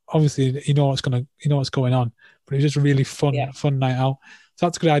 but obviously you know what's going on. But it was just a really fun night out. So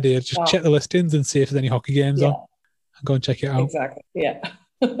that's a good idea. Just check the listings and see if there's any hockey games on. Go and check it out. Exactly. Yeah.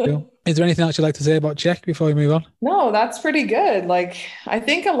 Cool. Is there anything else you'd like to say about Czech before we move on? No, that's pretty good. Like, I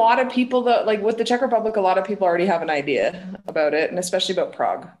think a lot of people that like with the Czech Republic, a lot of people already have an idea about it, and especially about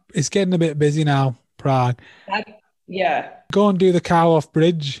Prague. It's getting a bit busy now, Prague. Go and do the Karlov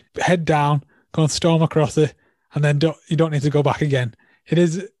Bridge, head down, go and storm across it, and then you don't need to go back again. It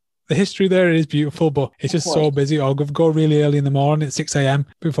is, the history there is beautiful, but it's just so busy. Or go really early in the morning at 6 a.m.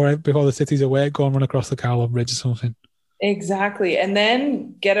 before the city's awake, go and run across the Karlov Bridge or something. Exactly. And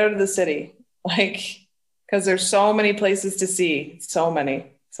then get out of the city, like, because there's so many places to see, so many.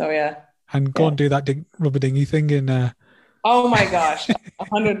 So yeah. And go and do that rubber dinghy thing in. Oh my gosh,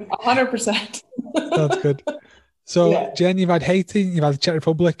 100%. That's good. So Jen, you've had Haiti, you've had the Czech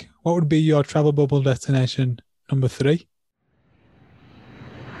Republic. What would be your travel bubble destination number 3?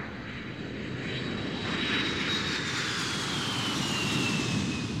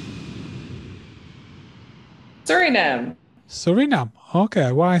 Suriname. Suriname.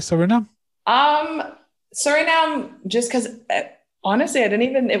 Okay, why Suriname? Suriname, just because honestly,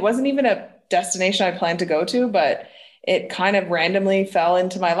 it wasn't even a destination I planned to go to, but it kind of randomly fell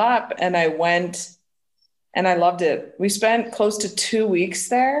into my lap and I went and I loved it. We spent close to 2 weeks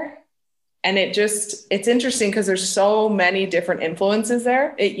there. And it's interesting because there's so many different influences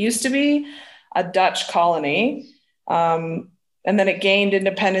there. It used to be a Dutch colony. And then it gained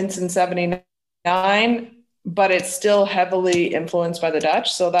independence in 79, but it's still heavily influenced by the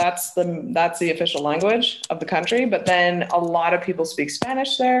Dutch. So that's the official language of the country. But then a lot of people speak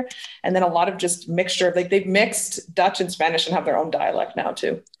Spanish there. And then a lot of just mixture of they've mixed Dutch and Spanish and have their own dialect now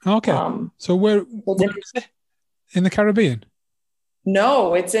too. Okay. So where is it? In the Caribbean?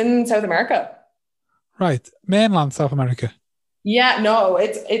 No, it's in South America. Right. Mainland South America. Yeah, no,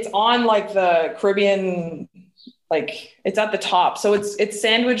 it's on like the Caribbean, like it's at the top. So it's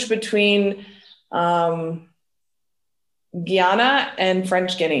sandwiched between Guyana and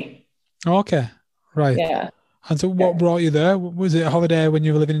French Guinea. Okay. Right. Yeah. And so what brought you there? Was it a holiday when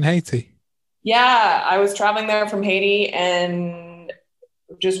you were living in Haiti? Yeah, I was traveling there from Haiti and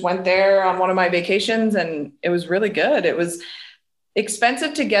just went there on one of my vacations and it was really good. It was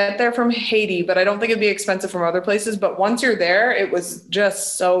expensive to get there from Haiti, but I don't think it'd be expensive from other places. But once you're there, it was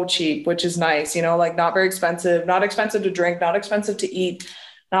just so cheap, which is nice, like not very expensive, not expensive to drink, not expensive to eat,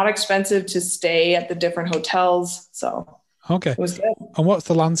 not expensive to stay at the different hotels. So okay. It was good. And what's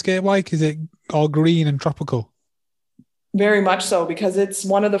the landscape like? Is it all green and tropical? Very much so, because it's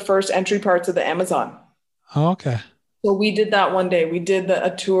one of the first entry parts of the Amazon. Oh, okay. So we did that one day. We did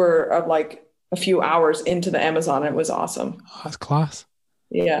a tour of like a few hours into the Amazon. It was awesome. Oh, that's class.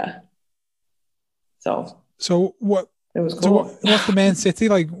 Yeah. So what? It was cool. So what's the main city?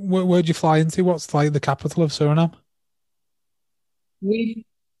 Like, where'd you fly into? What's like the capital of Suriname? We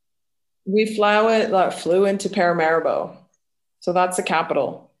flew into Paramaribo. So that's the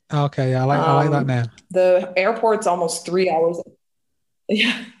capital. Okay, yeah, I like that name. The airport's almost 3 hours.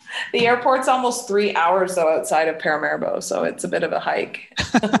 Yeah. The airport's almost 3 hours though outside of Paramaribo, so it's a bit of a hike.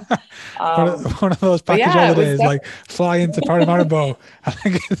 One of those package holidays, like fly into Paramaribo. I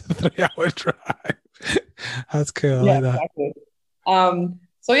think it's a 3-hour drive. That's cool. I like that. Exactly.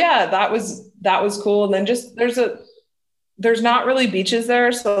 So yeah, that was cool. And then just there's not really beaches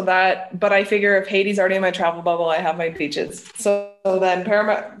there, but I figure if Haiti's already in my travel bubble, I have my beaches. So then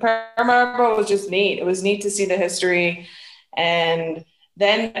Paramaribo was just neat. It was neat to see the history. And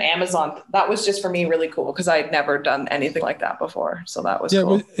then Amazon, that was just for me really cool because I'd never done anything like that before. So that was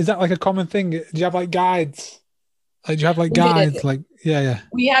cool. Is that like a common thing? Do you have like guides? Like, do you have like guides? Like, yeah.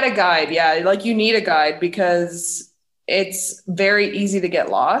 We had a guide. Yeah. Like you need a guide because it's very easy to get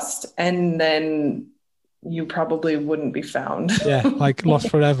lost and then you probably wouldn't be found. Yeah. Like lost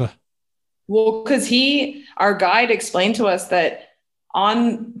forever. Well, because our guide explained to us that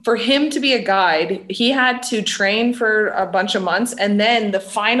for him to be a guide, he had to train for a bunch of months. And then the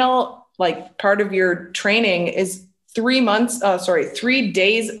final like part of your training is 3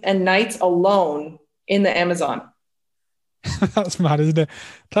 days and nights alone in the Amazon. That's mad, isn't it?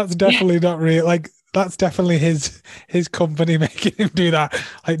 That's definitely not real. Like that's definitely his company making him do that.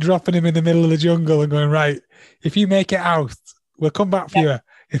 Like dropping him in the middle of the jungle and going, right, if you make it out, we'll come back for you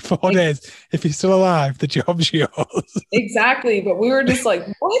in 4 days. If you're still alive, the job's yours. Exactly. But we were just like,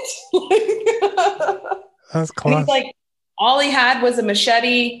 what? That's class. He's like, all he had was a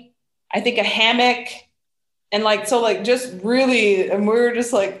machete, I think a hammock, and just really, and we were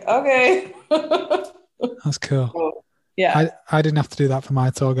just like, okay. That's cool. So, yeah. I didn't have to do that for my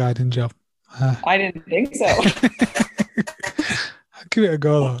tour guiding job. I didn't think so. Give it a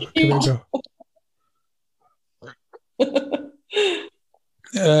go, though. Give it a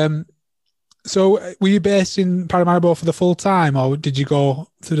go. So were you based in Paramaribo for the full time, or did you go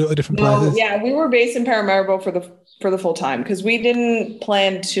to different places? Yeah, we were based in Paramaribo for the full time because we didn't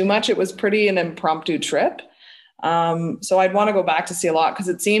plan too much. It was pretty an impromptu trip. So I'd want to go back to see a lot because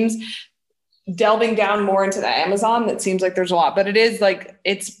it seems delving down more into the Amazon, it seems like there's a lot, but it is like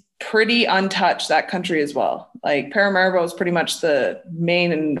it's pretty untouched, that country as well. Like Paramaribo is pretty much the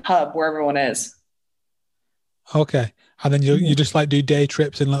main hub where everyone is. Okay. And then you just like do day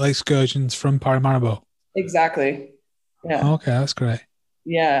trips and like excursions from Paramaribo. Exactly. Yeah. Okay, that's great.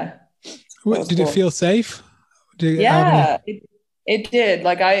 Yeah. Did it feel safe? It did.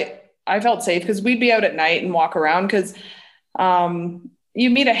 Like I felt safe because we'd be out at night and walk around because you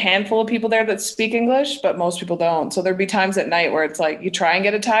meet a handful of people there that speak English, but most people don't. So there'd be times at night where it's like you try and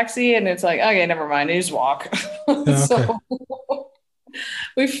get a taxi and it's like, okay, never mind. You just walk. Okay. So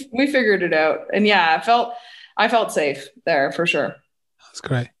we figured it out. And yeah, I felt safe there for sure. That's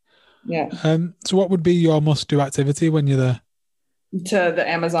great. Yeah. So what would be your must-do activity when you're there? To the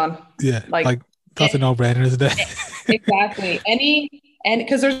Amazon. Yeah. Like That's a no-brainer, isn't it? Exactly. And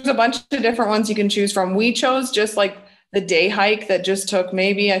because there's a bunch of different ones you can choose from. We chose just like the day hike that just took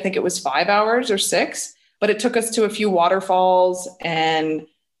maybe, I think it was 5 hours or 6, but it took us to a few waterfalls and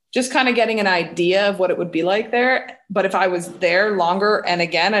just kind of getting an idea of what it would be like there. But if I was there longer and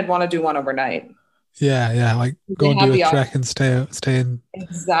again, I'd want to do one overnight. Yeah. Like They go and have do a the trek and stay in.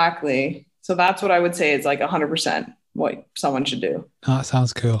 Exactly. So that's what I would say is like 100% what someone should do. Oh, that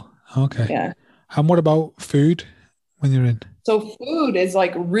sounds cool. Okay. Yeah. And what about food when you're in? So food is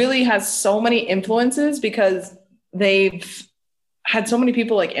like really has so many influences because they've had so many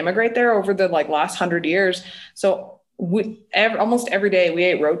people like immigrate there over the like last 100 years. So almost every day we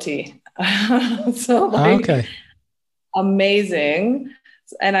ate roti. So like Okay. amazing.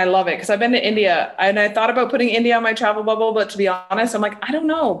 And I love it because I've been to India and I thought about putting India on my travel bubble, but to be honest, I'm like, I don't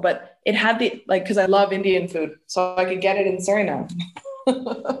know, but it had the like, because I love Indian food. So I could get it in Suriname.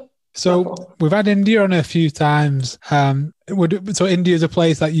 So we've had India on a few times. So India is a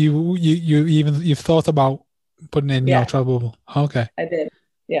place that you've thought about putting in your travel bubble. Okay. I did.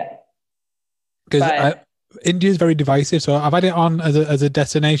 Yeah. Because India is very divisive. So I've had it on as a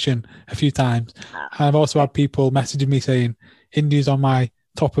destination a few times. And I've also had people messaging me saying India's on my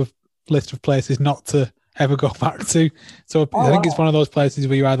top of list of places not to ever go back to. So I think it's one of those places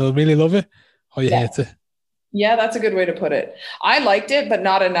where you either really love it or you hate it. Yeah, that's a good way to put it. I liked it, but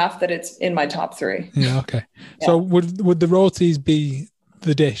not enough that it's in my top 3. Yeah, okay. Yeah. So would the rotis be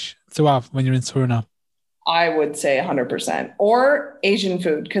the dish to have when you're in Suriname? I would say 100%. Or Asian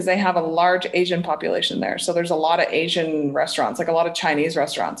food, because they have a large Asian population there. So there's a lot of Asian restaurants, like a lot of Chinese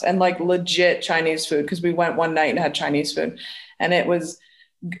restaurants, and like legit Chinese food, because we went one night and had Chinese food. And it was,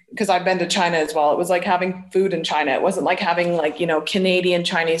 because I've been to China as well, it was like having food in China. It wasn't like having like, Canadian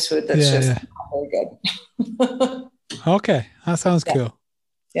Chinese food that's not very good. Okay, that sounds cool.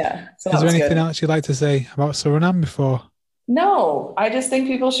 Yeah. So is there anything else you'd like to say about Suriname before? No, I just think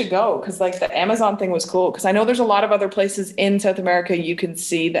people should go because like the Amazon thing was cool because I know there's a lot of other places in South America you can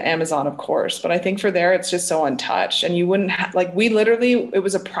see the Amazon, of course, but I think for there it's just so untouched and you wouldn't like we literally it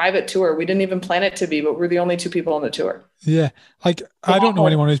was a private tour. We didn't even plan it to be, but we're the only 2 people on the tour. Yeah, like I don't know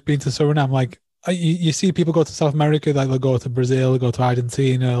anyone who's been to Suriname. Like you see people go to South America, like they'll go to Brazil, go to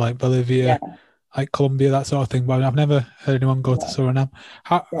Argentina, like Bolivia, like Colombia, that sort of thing. But I've never heard anyone go to Suriname.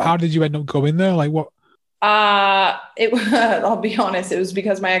 How did you end up going there? Like what? I'll be honest. It was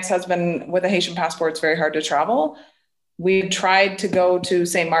because my ex-husband with a Haitian passport, it's very hard to travel. We tried to go to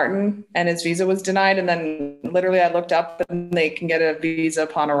St. Martin and his visa was denied. And then literally I looked up and they can get a visa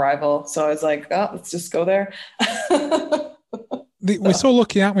upon arrival. So I was like, oh, let's just go there. We're so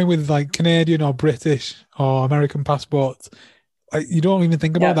lucky, aren't we, with like Canadian or British or American passports? Like you don't even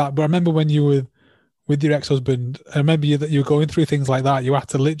think about that. But I remember when you were with your ex-husband, I remember that you were going through things like that. You had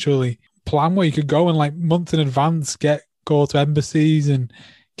to literally plan where you could go and like months in advance go to embassies and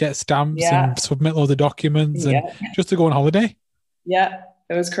get stamps and submit loads of documents and just to go on holiday. Yeah,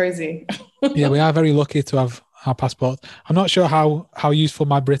 it was crazy. Yeah, we are very lucky to have our passports. I'm not sure how useful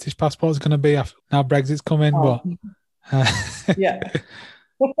my British passport is going to be after now Brexit's come in, but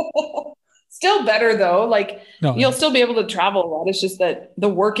still better though. Like you'll still be able to travel, right? It's just that the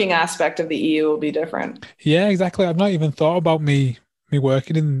working aspect of the EU will be different. Yeah, exactly. I've not even thought about me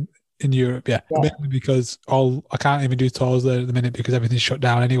working in Europe, mainly because I can't even do tours there at the minute because everything's shut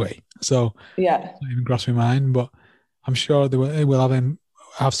down anyway. So it's not even crossed my mind, but I'm sure it will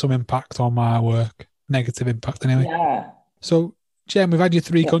have some impact on my work, negative impact anyway. Yeah. So, Jen, we've had your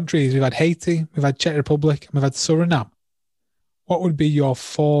 3 countries. We've had Haiti, we've had Czech Republic, and we've had Suriname. What would be your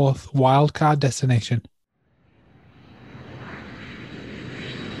 4th wildcard destination?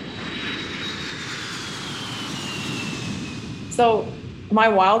 So my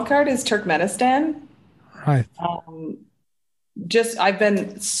wild card is Turkmenistan. Right. I've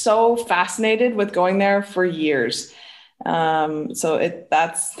been so fascinated with going there for years. So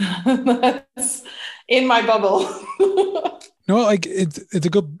that's in my bubble. No, like it's a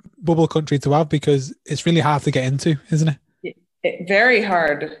good bubble country to have because it's really hard to get into, isn't it? Very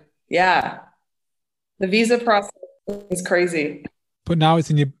hard. Yeah. The visa process is crazy. But now it's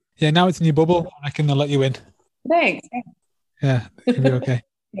in your bubble. I reckon they'll let you in. Thanks. Yeah, it'll be okay.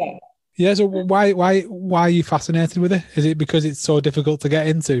 Yeah. So why are you fascinated with it? Is it because it's so difficult to get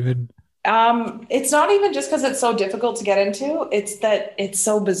into? And it's not even just because it's so difficult to get into. It's that it's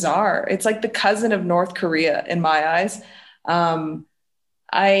so bizarre. It's like the cousin of North Korea in my eyes.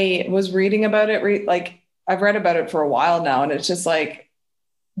 I was reading about it. I've read about it for a while now, and it's just like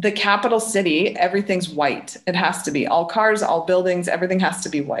the capital city. Everything's white. It has to be. All cars, all buildings, everything has to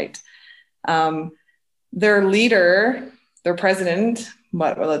be white. Their leader. Their president,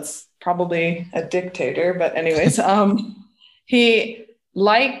 let's probably a dictator, but anyways, he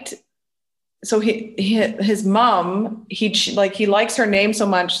liked, so his mom, he likes her name so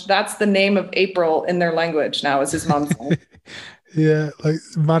much. That's the name of April in their language now, is his mom's name. Yeah, like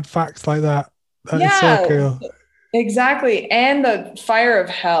mad facts like that. That is so Yeah, cool. exactly. And the Fire of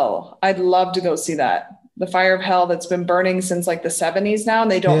Hell. I'd love to go see that. The Fire of Hell that's been burning since like the 70s now,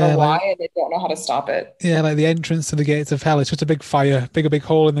 and they don't know why, and they don't know how to stop it. Yeah, like the entrance to the gates of hell. It's just a big fire, big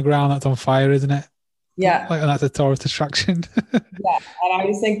hole in the ground that's on fire, isn't it? Yeah. Like, and that's a tourist attraction. Yeah. And I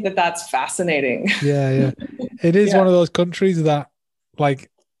always think that that's fascinating. Yeah. It is one of those countries that, like,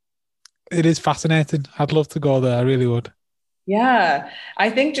 it is fascinating. I'd love to go there. I really would. Yeah,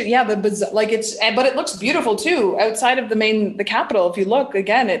 I think, but it looks beautiful too. Outside of the capital, if you look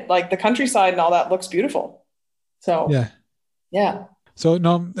again, it like the countryside and all that looks beautiful. So yeah. So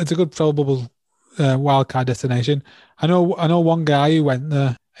no, it's a good travel bubble wildcard destination. I know one guy who went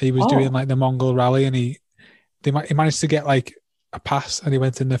there. He was doing like the Mongol rally, and he managed to get like a pass, and he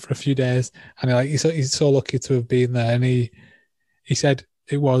went in there for a few days, and he's so lucky to have been there. And he said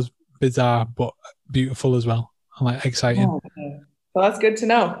it was bizarre but beautiful as well. Like exciting. Okay. Well, that's good to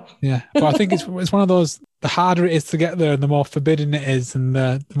know. Yeah, but I think it's one of those. The harder it is to get there, and the more forbidden it is, and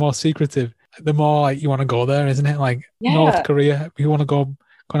the more secretive, the more like you want to go there, isn't it? Like North Korea, you want to go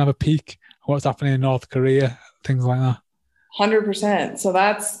and have a peek at what's happening in North Korea, things like that. 100%. So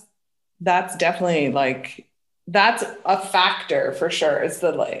that's definitely like that's a factor for sure. It's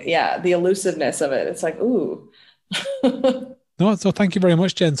the elusiveness of it. It's like ooh. No, so thank you very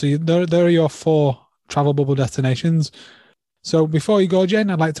much, Jen. So there are your 4 travel bubble destinations. So before you go, Jen,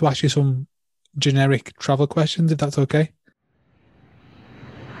 I'd like to ask you some generic travel questions, if that's okay.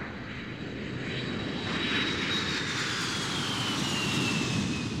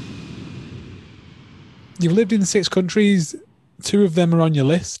 You've lived in 6 countries. 2 of them are on your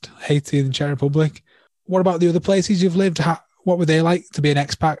list, Haiti and the Czech Republic. What about the other places you've lived? What were they like to be an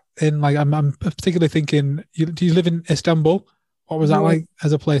expat in? Like, I'm particularly thinking, do you live in Istanbul? What was that like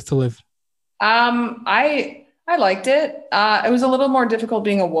as a place to live? I liked it. It was a little more difficult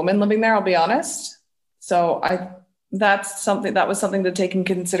being a woman living there, I'll be honest. So that was something to take in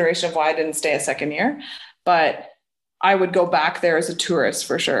consideration of why I didn't stay a second year, but I would go back there as a tourist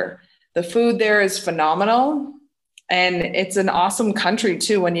for sure. The food there is phenomenal, and it's an awesome country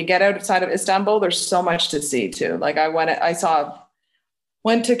too. When you get outside of Istanbul, there's so much to see too. Like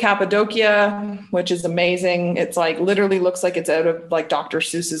went to Cappadocia, which is amazing. It's like literally looks like it's out of like Dr.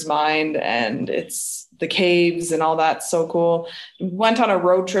 Seuss's mind, and it's the caves and all that. So cool. Went on a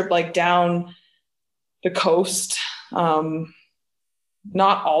road trip like down the coast, not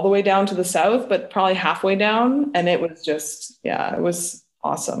all the way down to the south, but probably halfway down. And it was just, it was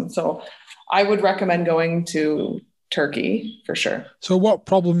awesome. So I would recommend going to Turkey for sure. So what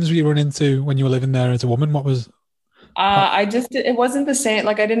problems were you run into when you were living there as a woman? What was... it wasn't the same.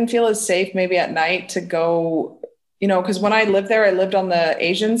 Like I didn't feel as safe maybe at night to go, because when I lived there, I lived on the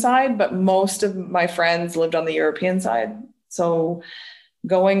Asian side, but most of my friends lived on the European side. So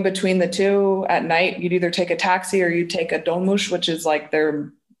going between the two at night, you'd either take a taxi or you'd take a dolmuş, which is like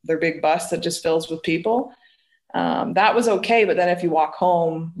their big bus that just fills with people. That was okay. But then if you walk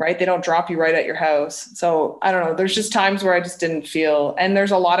home, right, they don't drop you right at your house. So I don't know. There's just times where I just didn't feel, and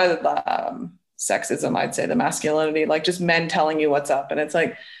there's a lot of sexism, I'd say, the masculinity, like just men telling you what's up. And it's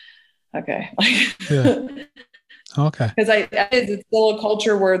like, okay. Yeah. Okay. Because it's still a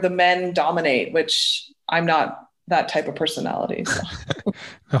culture where the men dominate, which I'm not that type of personality. So.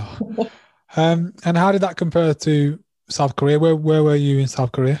 Oh. And how did that compare to South Korea? Where were you in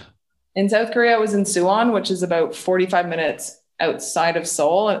South Korea? In South Korea, I was in Suwon, which is about 45 minutes outside of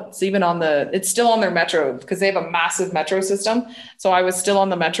Seoul. It's still on their metro because they have a massive metro system. So I was still on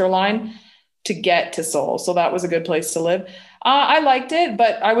the metro line to get to Seoul. So that was a good place to live. I liked it,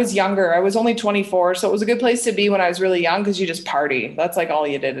 but I was younger. I was only 24. So it was a good place to be when I was really young because you just party. That's like all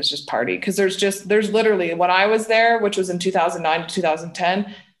you did is just party. Because there's literally, when I was there, which was in 2009 to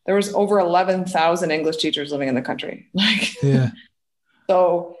 2010, there was over 11,000 English teachers living in the country. Yeah.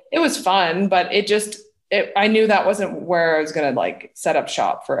 So it was fun, but I knew that wasn't where I was going to like set up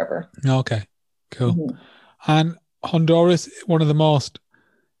shop forever. Okay, cool. Mm-hmm. And Honduras, one of the most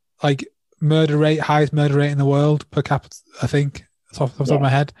like highest murder rate in the world per capita, I think. That's off the top of my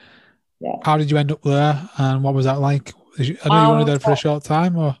head. Yeah. How did you end up there, and what was that like? I know you were only there for a short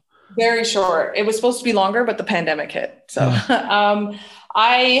time, or very short. It was supposed to be longer, but the pandemic hit. So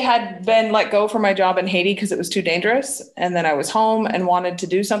I had been let go from my job in Haiti because it was too dangerous, and then I was home and wanted to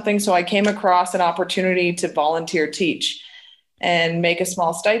do something. So I came across an opportunity to volunteer teach, and make a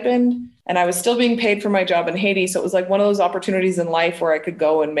small stipend. And I was still being paid for my job in Haiti. So it was like one of those opportunities in life where I could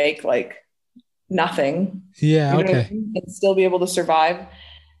go and make like nothing. Yeah. You know what I Okay. mean? And still be able to survive.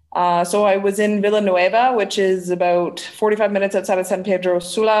 So I was in Villanueva, which is about 45 minutes outside of San Pedro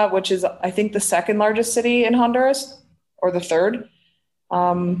Sula, which is, I think, the second largest city in Honduras, or the third.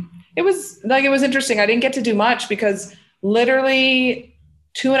 It was interesting. I didn't get to do much because literally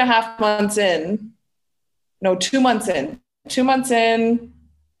 2.5 months in, no, 2 months in,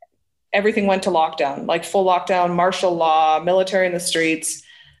 everything went to lockdown, like full lockdown, martial law, military in the streets,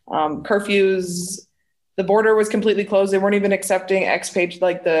 curfews. The border was completely closed. They weren't even accepting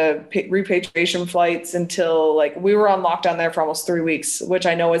repatriation flights until like we were on lockdown there for almost 3 weeks, which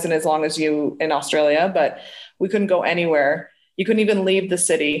I know isn't as long as you in Australia, but we couldn't go anywhere. You couldn't even leave the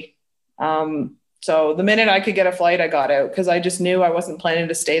city. So the minute I could get a flight, I got out because I just knew I wasn't planning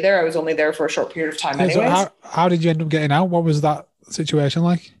to stay there. I was only there for a short period of time anyways. So how did you end up getting out? What was that situation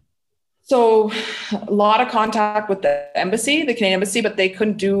like? So a lot of contact with the embassy, the Canadian embassy, but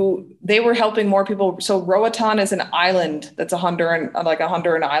they were helping more people. So Roatan is an island that's a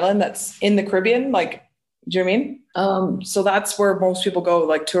Honduran island that's in the Caribbean. Like, do you know what I mean? So that's where most people go,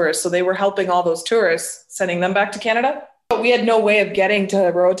 like tourists. So they were helping all those tourists, sending them back to Canada. But we had no way of getting to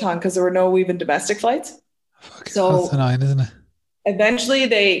Roatan because there were no even domestic flights. So that's annoying, isn't it? Eventually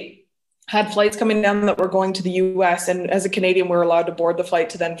they had flights coming down that were going to the US. And as a Canadian, we were allowed to board the flight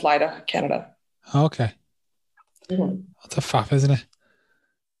to then fly to Canada. Okay. Mm-hmm. That's a faff, isn't it?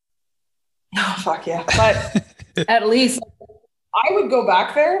 Oh, fuck yeah. But at least I would go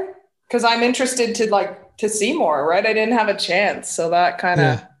back there because I'm interested to see more, right? I didn't have a chance. So that kind of...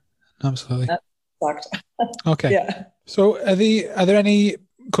 Yeah, absolutely. That sucked. Okay. Yeah. So are there any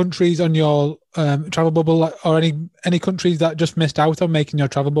countries on your travel bubble or any countries that just missed out on making your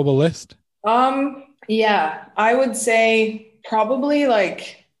travel bubble list? Yeah, I would say probably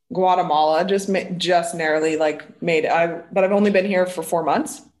like Guatemala just narrowly made. But I've only been here for 4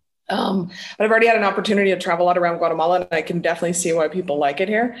 months. But I've already had an opportunity to travel out around Guatemala, and I can definitely see why people like it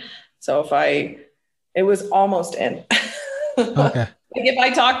here. So it was almost in. Okay. If I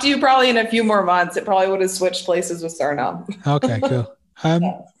talked to you probably in a few more months, it probably would have switched places with Suriname. Okay, cool.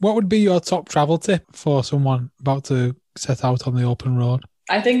 What would be your top travel tip for someone about to set out on the open road?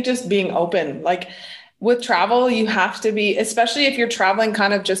 I think just being open. Like with travel, you have to be, especially if you're traveling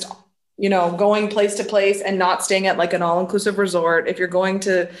kind of just, going place to place and not staying at like an all-inclusive resort. If you're going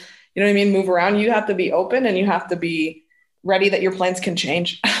to, move around, you have to be open and you have to be ready that your plans can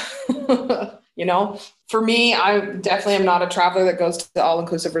change. For me, I definitely am not a traveler that goes to the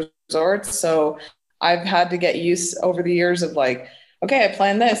all-inclusive resorts. So I've had to get used over the years of like, okay, I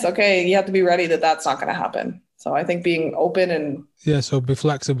planned this. Okay, you have to be ready that that's not going to happen. So I think being open and... Yeah, so be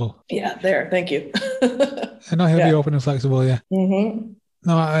flexible. Yeah, thank you. And I have be open and flexible, yeah. Mm-hmm.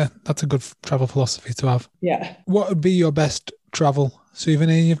 No, that's a good travel philosophy to have. Yeah. What would be your best travel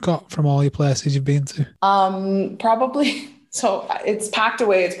souvenir you've got from all your places you've been to? Probably... So it's packed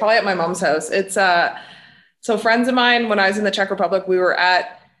away. It's probably at my mom's house. It's so friends of mine, when I was in the Czech Republic, we were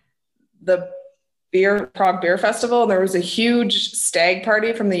at the Prague Beer Festival, and there was a huge stag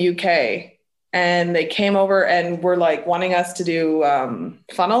party from the UK, and they came over and were like wanting us to do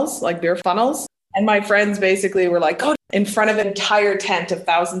funnels, like beer funnels. And my friends basically were like, go in front of an entire tent of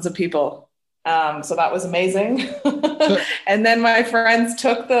thousands of people. So that was amazing. And then my friends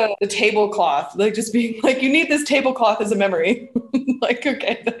took the tablecloth, like just being like, you need this tablecloth as a memory. Like,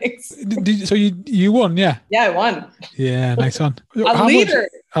 okay, thanks. So you won, yeah? Yeah, I won. Yeah, nice one. A liter.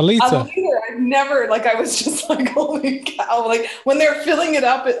 A liter. I've never, I was just like, holy cow. Like when they're filling it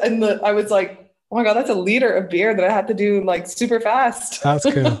up and I was like, oh my God, that's a liter of beer that I had to do like super fast. That's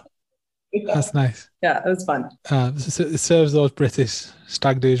cool. Yeah. That's nice. Yeah, it was fun. It serves those British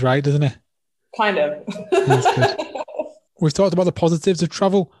stag do's right, doesn't it? Kind of. That's good. We've talked about the positives of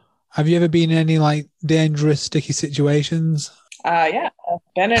travel. Have you ever been in any dangerous, sticky situations? Yeah, I've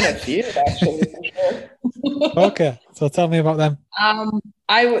been in a few actually. For sure. Okay, so tell me about them.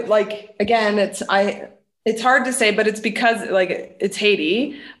 I would again. It's hard to say, but it's because it's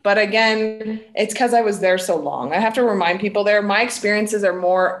Haiti. But again, it's because I was there so long. I have to remind people there. My experiences are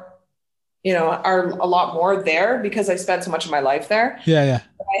more. Are a lot more there because I spent so much of my life there. Yeah.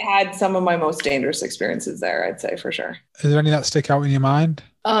 I had some of my most dangerous experiences there, I'd say for sure. Is there any that stick out in your mind?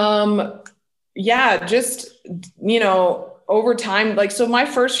 Yeah, just, over time, so my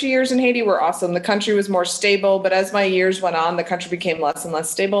first few years in Haiti were awesome. The country was more stable, but as my years went on, the country became less and less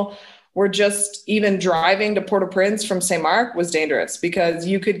stable. We're just even driving to Port-au-Prince from Saint Marc was dangerous because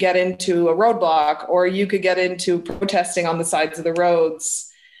you could get into a roadblock or you could get into protesting on the sides of the roads.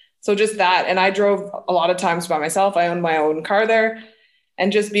 So just that. And I drove a lot of times by myself. I owned my own car there,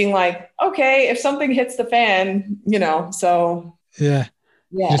 and just being like, okay, if something hits the fan, so Yeah.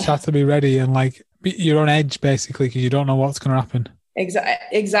 You just have to be ready and like you're on edge basically because you don't know what's going to happen.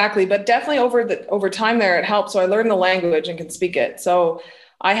 Exactly. But definitely over time there, it helped. So I learned the language and can speak it. So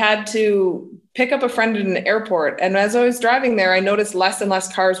I had to pick up a friend at an airport. And as I was driving there, I noticed less and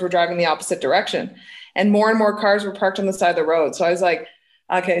less cars were driving the opposite direction. And more cars were parked on the side of the road. So I was like,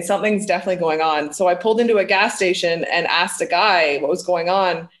 okay, something's definitely going on. So I pulled into a gas station and asked a guy what was going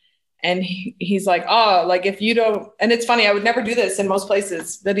on. And he's like, oh, like if you don't, and it's funny, I would never do this in most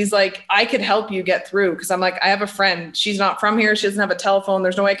places, but he's like, I could help you get through. Cause I'm like, I have a friend. She's not from here. She doesn't have a telephone.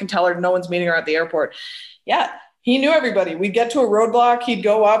 There's no way I can tell her no one's meeting her at the airport. Yeah. He knew everybody. We'd get to a roadblock. He'd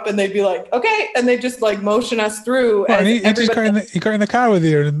go up and they'd be like, okay. And they just like motion us through. Well, he got in the car with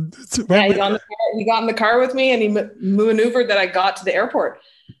you. And yeah, he got in the car with me and he maneuvered that I got to the airport.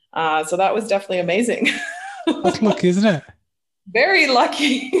 So that was definitely amazing. That's lucky, isn't it? Very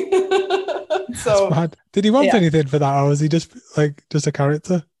lucky. So did he want anything for that, or was he just a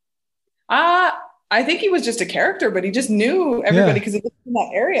character? I think he was just a character, but he just knew everybody because he lived in that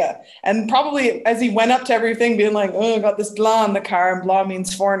area. And probably as he went up to everything being like, oh, I got this blah in the car, and blah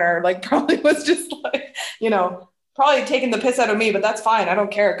means foreigner, like probably was just like, probably taking the piss out of me, but that's fine. I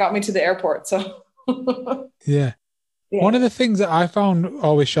don't care. It got me to the airport. So yeah. One of the things that I found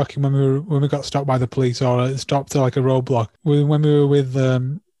always shocking when we got stopped by the police or stopped to like a roadblock, when we were with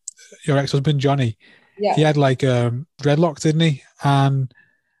your ex-husband Johnny, he had like dreadlocks, didn't he? And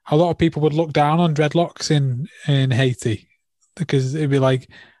a lot of people would look down on dreadlocks in Haiti because it'd be like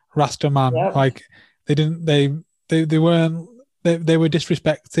Rasta man, like they weren't. They were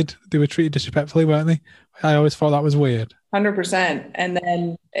disrespected. They were treated disrespectfully, weren't they? I always thought that was weird. 100%. And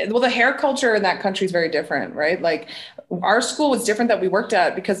then, the hair culture in that country is very different, right? Like our school was different that we worked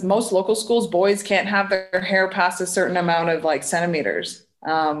at because most local schools, boys can't have their hair past a certain amount of like centimeters.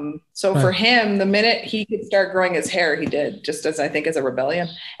 For him, the minute he could start growing his hair, he did, just as I think as a rebellion.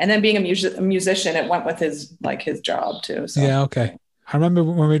 And then being a musician, it went with his job too. So. Yeah. Okay. I remember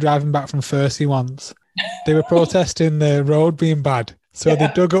when we were driving back from Fursey once, they were protesting the road being bad. So they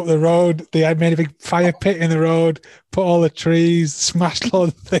dug up the road. They had made a big fire pit in the road, put all the trees, smashed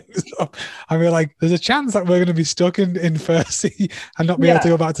loads of things up. And we were like, there's a chance that we're going to be stuck in Fursey and not be able to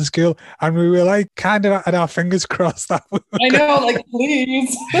go back to school. And we were like, kind of had our fingers crossed that we were like,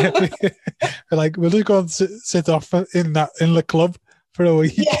 please. We're like, we'll just go and sit off in the club for a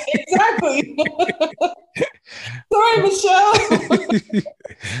week. Yeah, exactly. Sorry, Michelle.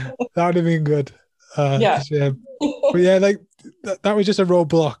 That would have been good. But yeah, like that was just a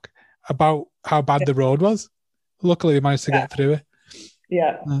roadblock about how bad the road was. Luckily, we managed to get through it.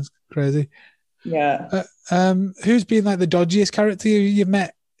 Yeah, that's crazy. Yeah. Who's been like the dodgiest character you've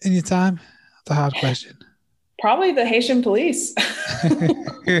met in your time? That's a hard question. Probably the Haitian police.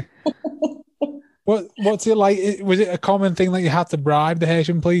 What's it like? Was it a common thing that you had to bribe the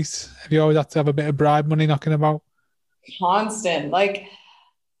Haitian police? Have you always had to have a bit of bribe money knocking about? Constant. Like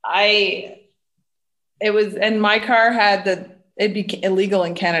and my car it'd be illegal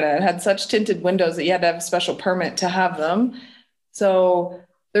in Canada. It had such tinted windows that you had to have a special permit to have them. So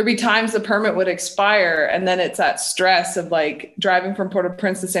there'd be times the permit would expire, and then it's that stress of like driving from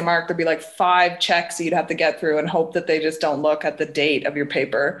Port-au-Prince to St. Mark. There'd be like 5 checks you'd have to get through and hope that they just don't look at the date of your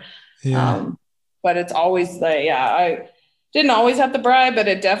paper. Yeah. But it's always like, I didn't always have to bribe, but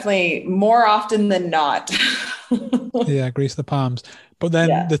it definitely more often than not. Yeah, grease the palms. But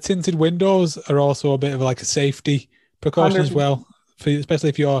then the tinted windows are also a bit of like a safety precaution 100%. As well, especially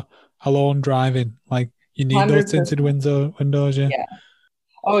if you're alone driving. Like you need 100%. Those tinted windows. Yeah.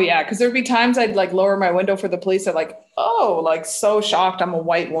 Oh yeah, because there'd be times I'd like lower my window for the police. They're like, oh, like so shocked I'm a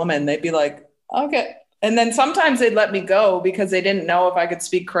white woman. They'd be like, okay. And then sometimes they'd let me go because they didn't know if I could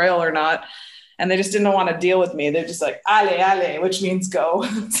speak Creole or not. And they just didn't want to deal with me. They're just like, ale, which means go.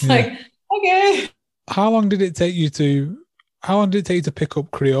 It's like, okay. How long did it take you to pick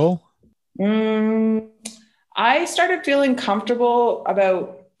up Creole? I started feeling comfortable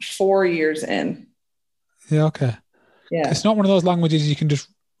about 4 years in. Yeah, okay. Yeah. It's not one of those languages you can just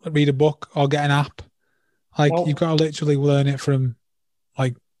read a book or get an app. Like You've got to literally learn it from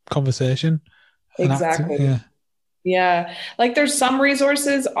like conversation. Exactly. Yeah. Like there's some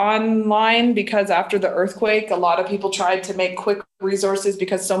resources online because after the earthquake, a lot of people tried to make quick resources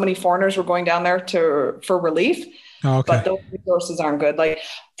because so many foreigners were going down there for relief. Oh, okay. But those resources aren't good. Like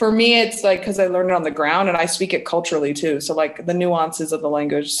for me, it's like, cause I learned it on the ground and I speak it culturally too. So like the nuances of the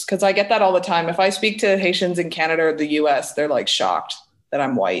language, cause I get that all the time. If I speak to Haitians in Canada or the US, they're like shocked that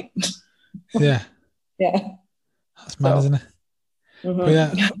I'm white. Yeah. Yeah. That's mad, isn't it? But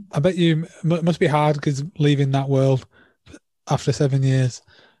yeah, I bet you must be hard because leaving that world after 7 years,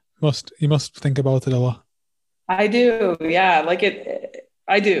 you must think about it a lot. I do. Yeah.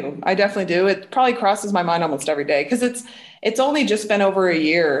 I do. I definitely do. It probably crosses my mind almost every day because it's only just been over a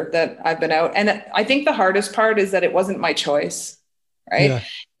year that I've been out. And I think the hardest part is that it wasn't my choice, right? Yeah,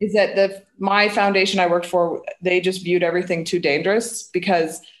 Is that my foundation I worked for, they just viewed everything too dangerous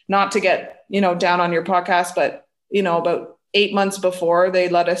because not to get, down on your podcast, but, about 8 months before they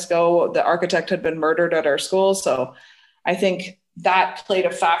let us go, the architect had been murdered at our school. So I think that played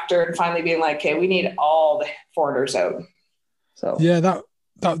a factor in finally being like, okay, we need all the foreigners out. So yeah,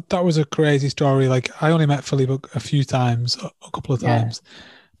 that was a crazy story. Like I only met Philippe a few times, a couple of yeah, times,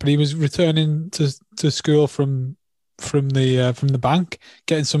 but he was returning to school from the bank,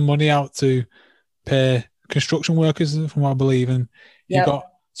 getting some money out to pay construction workers, from what I believe, and yep,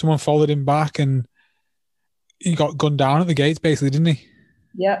 someone followed him back, and he got gunned down at the gates, basically, didn't he?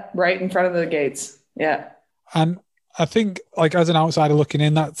 yep, right in front of the gates. Yeah, And I think, like as an outsider looking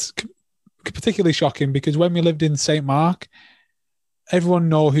in, that's particularly shocking because when we lived in St. Mark, everyone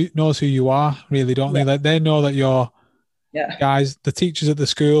knows who you are, really, don't yeah, they? Like they know that you're yeah, guys, the teachers at the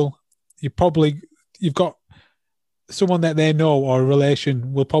school. You've got someone that they know or a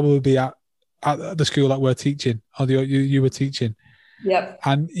relation will probably be at the school that we're teaching or you were teaching. yep,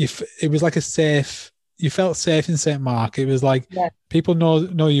 And if it was like you felt safe in St. Mark. It was like yeah, people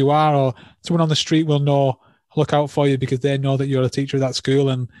know you are, or someone on the street will look out for you because they know that you're a teacher of that school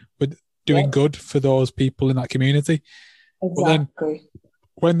and we're doing yep, good for those people in that community. But then exactly.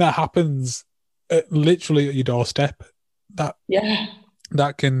 when that happens, literally at your doorstep, that Yeah,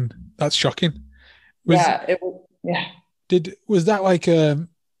 that's shocking. Was yeah, yeah. was that like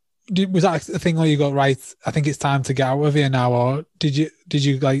was that a thing where you got right? I think it's time to get out of here now, or did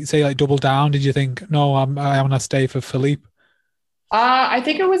you like say like double down? Did you think no, I want to stay for Philippe? I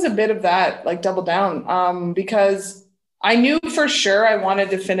think it was a bit of that, like double down, because I knew for sure I wanted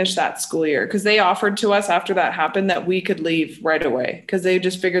to finish that school year because they offered to us after that happened that we could leave right away because they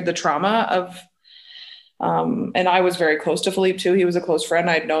just figured the trauma of, and I was very close to Philippe too. He was a close friend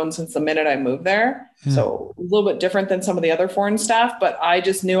I'd known since the minute I moved there. Yeah, So a little bit different than some of the other foreign staff, but I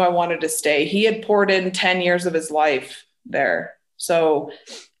just knew I wanted to stay. He had poured in 10 years of his life there. So,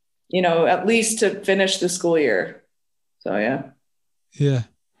 at least to finish the school year. So, yeah. yeah.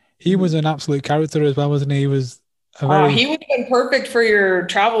 He was an absolute character as well, wasn't he? He was a very He would have been perfect for your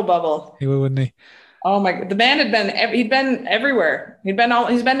travel bubble. he was, wouldn't he? Oh my! The man he'd been everywhere. He's been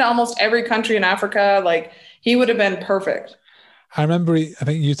to almost every country in Africa. Like he would have been perfect. I remember. I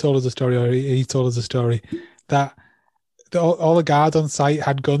think you told us a story, or he told us a story that all the guards on site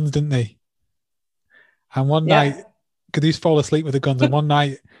had guns, didn't they? And one night, Yeah, because he used to fall asleep with the guns, and one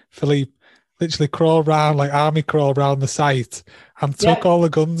night, Philippe literally crawled around, like army crawled around the site and took yeah, all the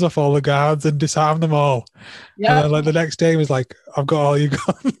guns off all the guards and disarmed them all. And yeah, then, like, the next day, he was like, I've got all your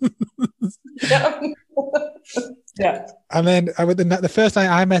guns. yeah, yeah, And then the first night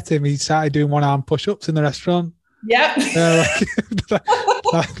I met him, he started doing one-arm push-ups in the restaurant. yeah.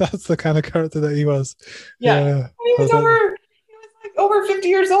 Like, that's the kind of character that he was. Yeah. Yeah. He was like over 50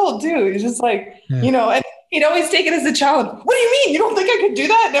 years old too. He's just like, Yeah. and he'd always take it as a challenge. What do you mean? You don't think I could do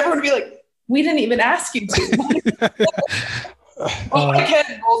that? And everyone would be like, we didn't even ask you to. Oh, my kid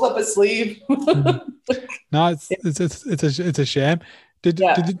rolls up a sleeve. No, it's a shame.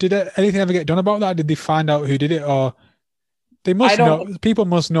 Yeah. Did anything ever get done about that? Did they find out who did it, or they must know? People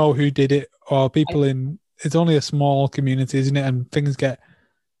must know who did it, or people in. It's only a small community, isn't it? And things get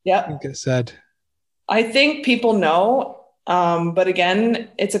said. I think people know, but again,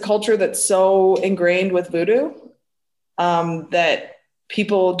 it's a culture that's so ingrained with voodoo that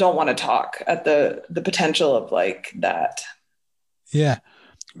people don't want to talk at the potential of like that. Yeah.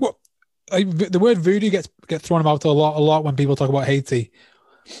 Well, the word voodoo gets thrown about a lot when people talk about Haiti.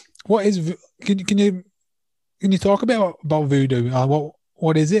 What is? Can you talk about voodoo?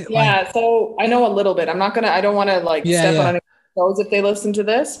 What is it? Yeah, so I know a little bit. I don't want to like step on anyone's toes if they listen to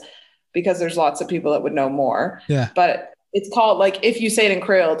this, because there's lots of people that would know more. Yeah. But it's called, like, if you say it in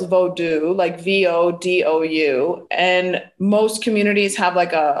Creole, it's Vodou, like Vodou. And most communities have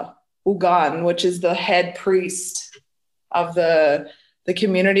like a Ugan, which is the head priest of the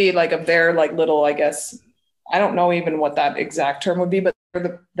community, like of their like little, I guess, I don't know even what that exact term would be, but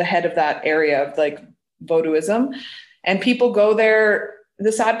they're the head of that area of like Vodouism. And people go there.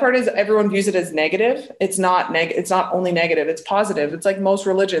 The sad part is everyone views it as negative. It's not it's not only negative, it's positive. It's like most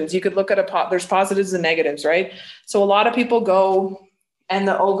religions. You could look at there's positives and negatives, right? So a lot of people go, and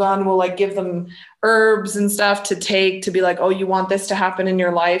the Ogan will like give them herbs and stuff to take, to be like, oh, you want this to happen in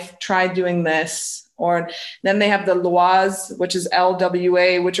your life? Try doing this. Or then they have the Lwas, which is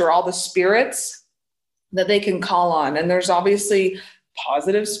LWA, which are all the spirits that they can call on. And there's obviously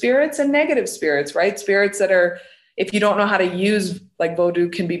positive spirits and negative spirits, right? Spirits that are, if you don't know how to use like voodoo,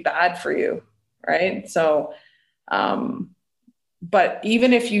 can be bad for you, right? So, but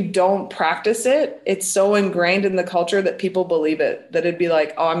even if you don't practice it, it's so ingrained in the culture that people believe it, that it'd be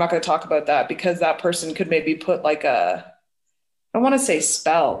like, oh, I'm not going to talk about that because that person could maybe put like I don't want to say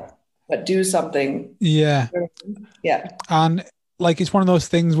spell, but do something. Yeah. Yeah. And like, it's one of those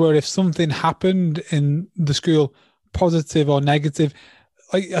things where if something happened in the school, positive or negative,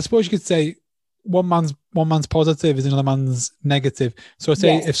 like I suppose you could say one man's positive is another man's negative. So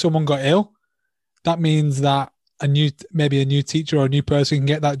say if someone got ill, that means that maybe a new teacher or a new person can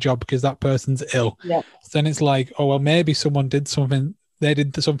get that job because that person's ill. Yeah. So then it's like, oh well, maybe someone did something. They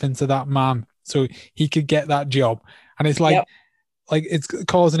did something to that man, so he could get that job. And it's like, like it's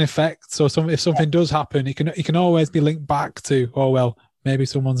cause and effect. So if something does happen, it can always be linked back to, oh well, maybe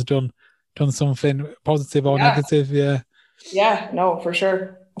someone's done something positive or negative. Yeah. Yeah. No, for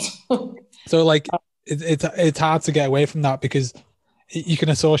sure. So like it's hard to get away from that because you can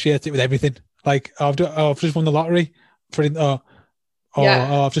associate it with everything. Like, I've just won the lottery.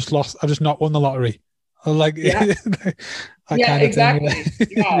 I've just not won the lottery. Like, that kind of exactly. thing.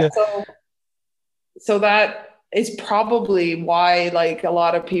 Yeah. So that is probably why, like, a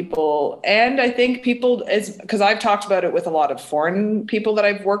lot of people, and I think people, is because I've talked about it with a lot of foreign people that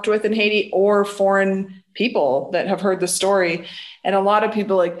I've worked with in Haiti, or foreign people that have heard the story, and a lot of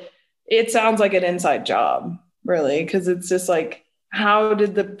people, like, it sounds like an inside job, really, because it's just like, how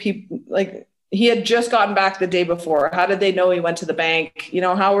did the people, like, he had just gotten back the day before. How did they know he went to the bank? You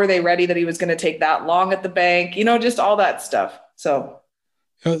know, how were they ready that he was going to take that long at the bank? You know, just all that stuff. So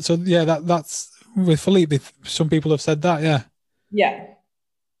yeah, that's with Philippe. Some people have said that. Yeah. Yeah.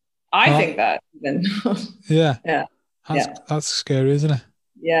 I think that even. Yeah. That's scary, isn't it?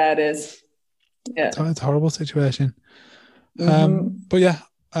 Yeah, it is. Yeah. It's a horrible situation. But yeah,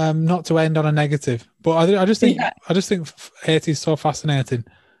 not to end on a negative, but I just think Haiti is so fascinating.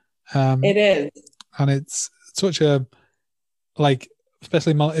 It is, and it's such a, like,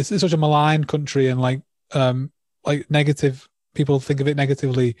 especially it's such a maligned country, and like negative people think of it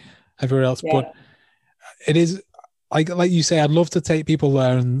negatively everywhere else. But it is, like you say, I'd love to take people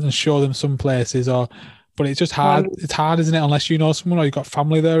there and show them some places, but it's just hard. It's hard, isn't it? Unless you know someone or you've got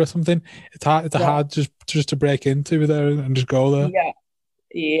family there or something. It's hard. It's hard just to break into there and just go there.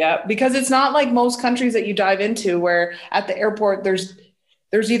 Yeah, because it's not like most countries that you dive into where at the airport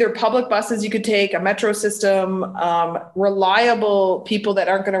there's either public buses you could take, a metro system, reliable people that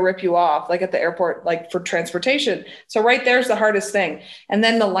aren't going to rip you off, like at the airport, like for transportation. So right there's the hardest thing. And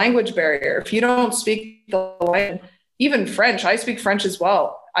then the language barrier. If you don't speak the language, even French, I speak French as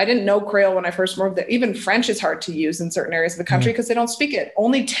well. I didn't know Creole when I first moved there. Even French is hard to use in certain areas of the country because they don't speak it.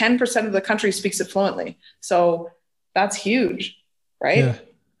 Only 10% of the country speaks it fluently. So that's huge, right? Yeah.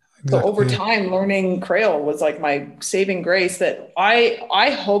 Exactly. So over time, learning Creole was like my saving grace, that I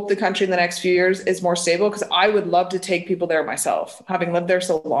hope the country in the next few years is more stable, because I would love to take people there myself, having lived there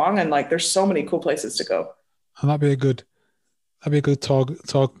so long, and like there's so many cool places to go. And that'd be a good tour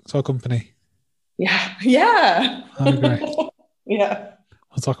company. Yeah. That'd be great. Yeah.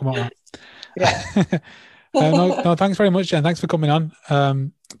 We'll talk about that. Yeah. No, thanks very much, Jen. Thanks for coming on.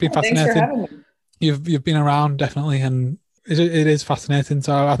 Been fascinating. Thanks for having me. You've been around, definitely, and it is fascinating.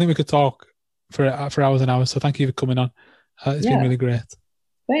 So I think we could talk for hours and hours. So thank you for coming on. It's been really great.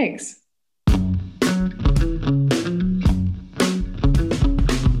 Thanks.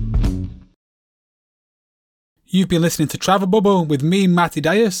 You've been listening to Travel Bubble with me, Matty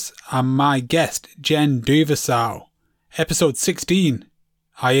Dias, and my guest, Jen Duversow. Episode 16,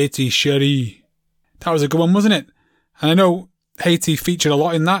 Haiti Chérie. That was a good one, wasn't it? And I know Haiti featured a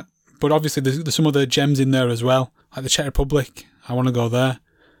lot in that, but obviously there's some other gems in there as well, like the Czech Republic. I want to go there.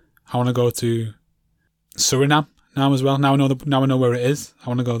 I want to go to Suriname now as well. Now I know where it is. I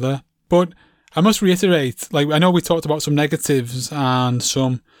want to go there. But I must reiterate, like, I know we talked about some negatives and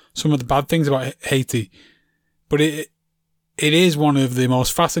some of the bad things about Haiti, but it is one of the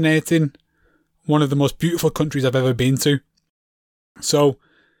most fascinating, one of the most beautiful countries I've ever been to. So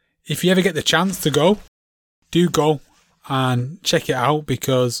if you ever get the chance to go, do go and check it out,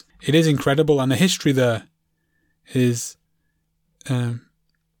 because it is incredible, and the history there is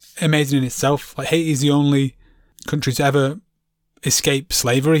amazing in itself. Like, Haiti is the only country to ever escape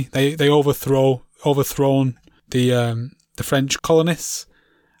slavery. They overthrown the French colonists.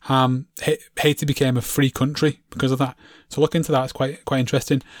 Haiti became a free country because of that. So look into that; it's quite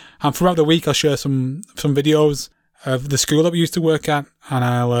interesting. And throughout the week, I'll share some videos of the school that we used to work at, and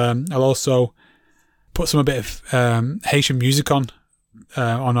I'll also put some a bit of Haitian music on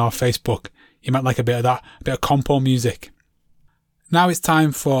our Facebook. You might like a bit of that, a bit of compo music. Now it's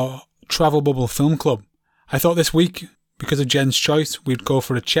time for Travel Bubble Film Club. I thought this week, because of Jen's choice, we'd go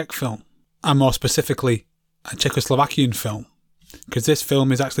for a Czech film, and more specifically, a Czechoslovakian film, because this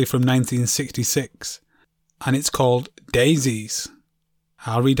film is actually from 1966, and it's called Daisies.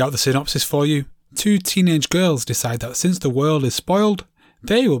 I'll read out the synopsis for you. 2 teenage girls decide that since the world is spoiled,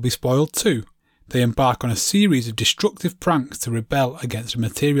 they will be spoiled too. They embark on a series of destructive pranks to rebel against a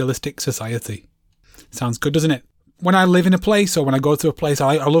materialistic society. Sounds good, doesn't it? When I live in a place or when I go to a place,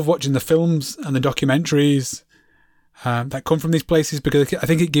 I love watching the films and the documentaries that come from these places, because I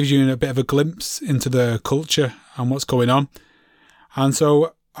think it gives you a bit of a glimpse into the culture and what's going on. And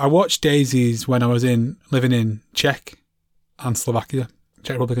so I watched Daisies when I was living in Czech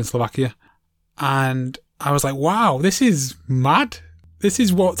Republic and Slovakia. And I was like, wow, this is mad. This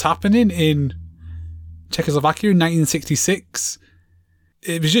is what's happening in Czechoslovakia in 1966.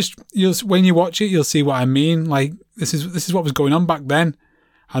 It was just, when you watch it, you'll see what I mean. Like, this is what was going on back then.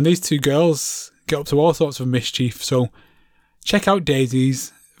 And these 2 girls get up to all sorts of mischief. So check out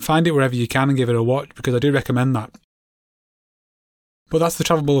Daisies, find it wherever you can and give it a watch, because I do recommend that. But that's the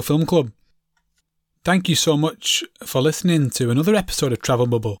Travel Bubble Film Club. Thank you so much for listening to another episode of Travel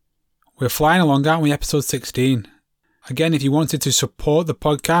Bubble. We're flying along, aren't we? Episode 16. Again, if you wanted to support the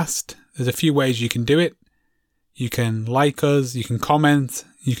podcast, there's a few ways you can do it. You can like us, you can comment,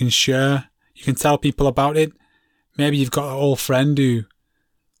 you can share, you can tell people about it. Maybe you've got an old friend who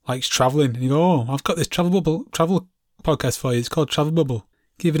likes travelling and you go, oh, I've got this travel podcast for you. It's called Travel Bubble.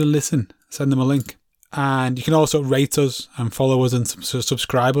 Give it a listen. Send them a link. And you can also rate us and follow us and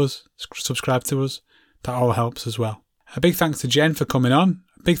subscribe to us. That all helps as well. A big thanks to Jen for coming on.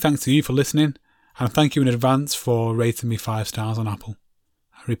 A big thanks to you for listening. And thank you in advance for rating me 5 stars on Apple.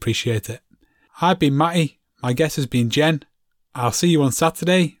 I really appreciate it. I've been Matty. My guest has been Jen. I'll see you on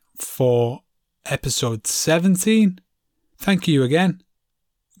Saturday for episode 17. Thank you again.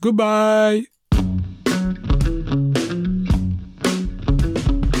 Goodbye.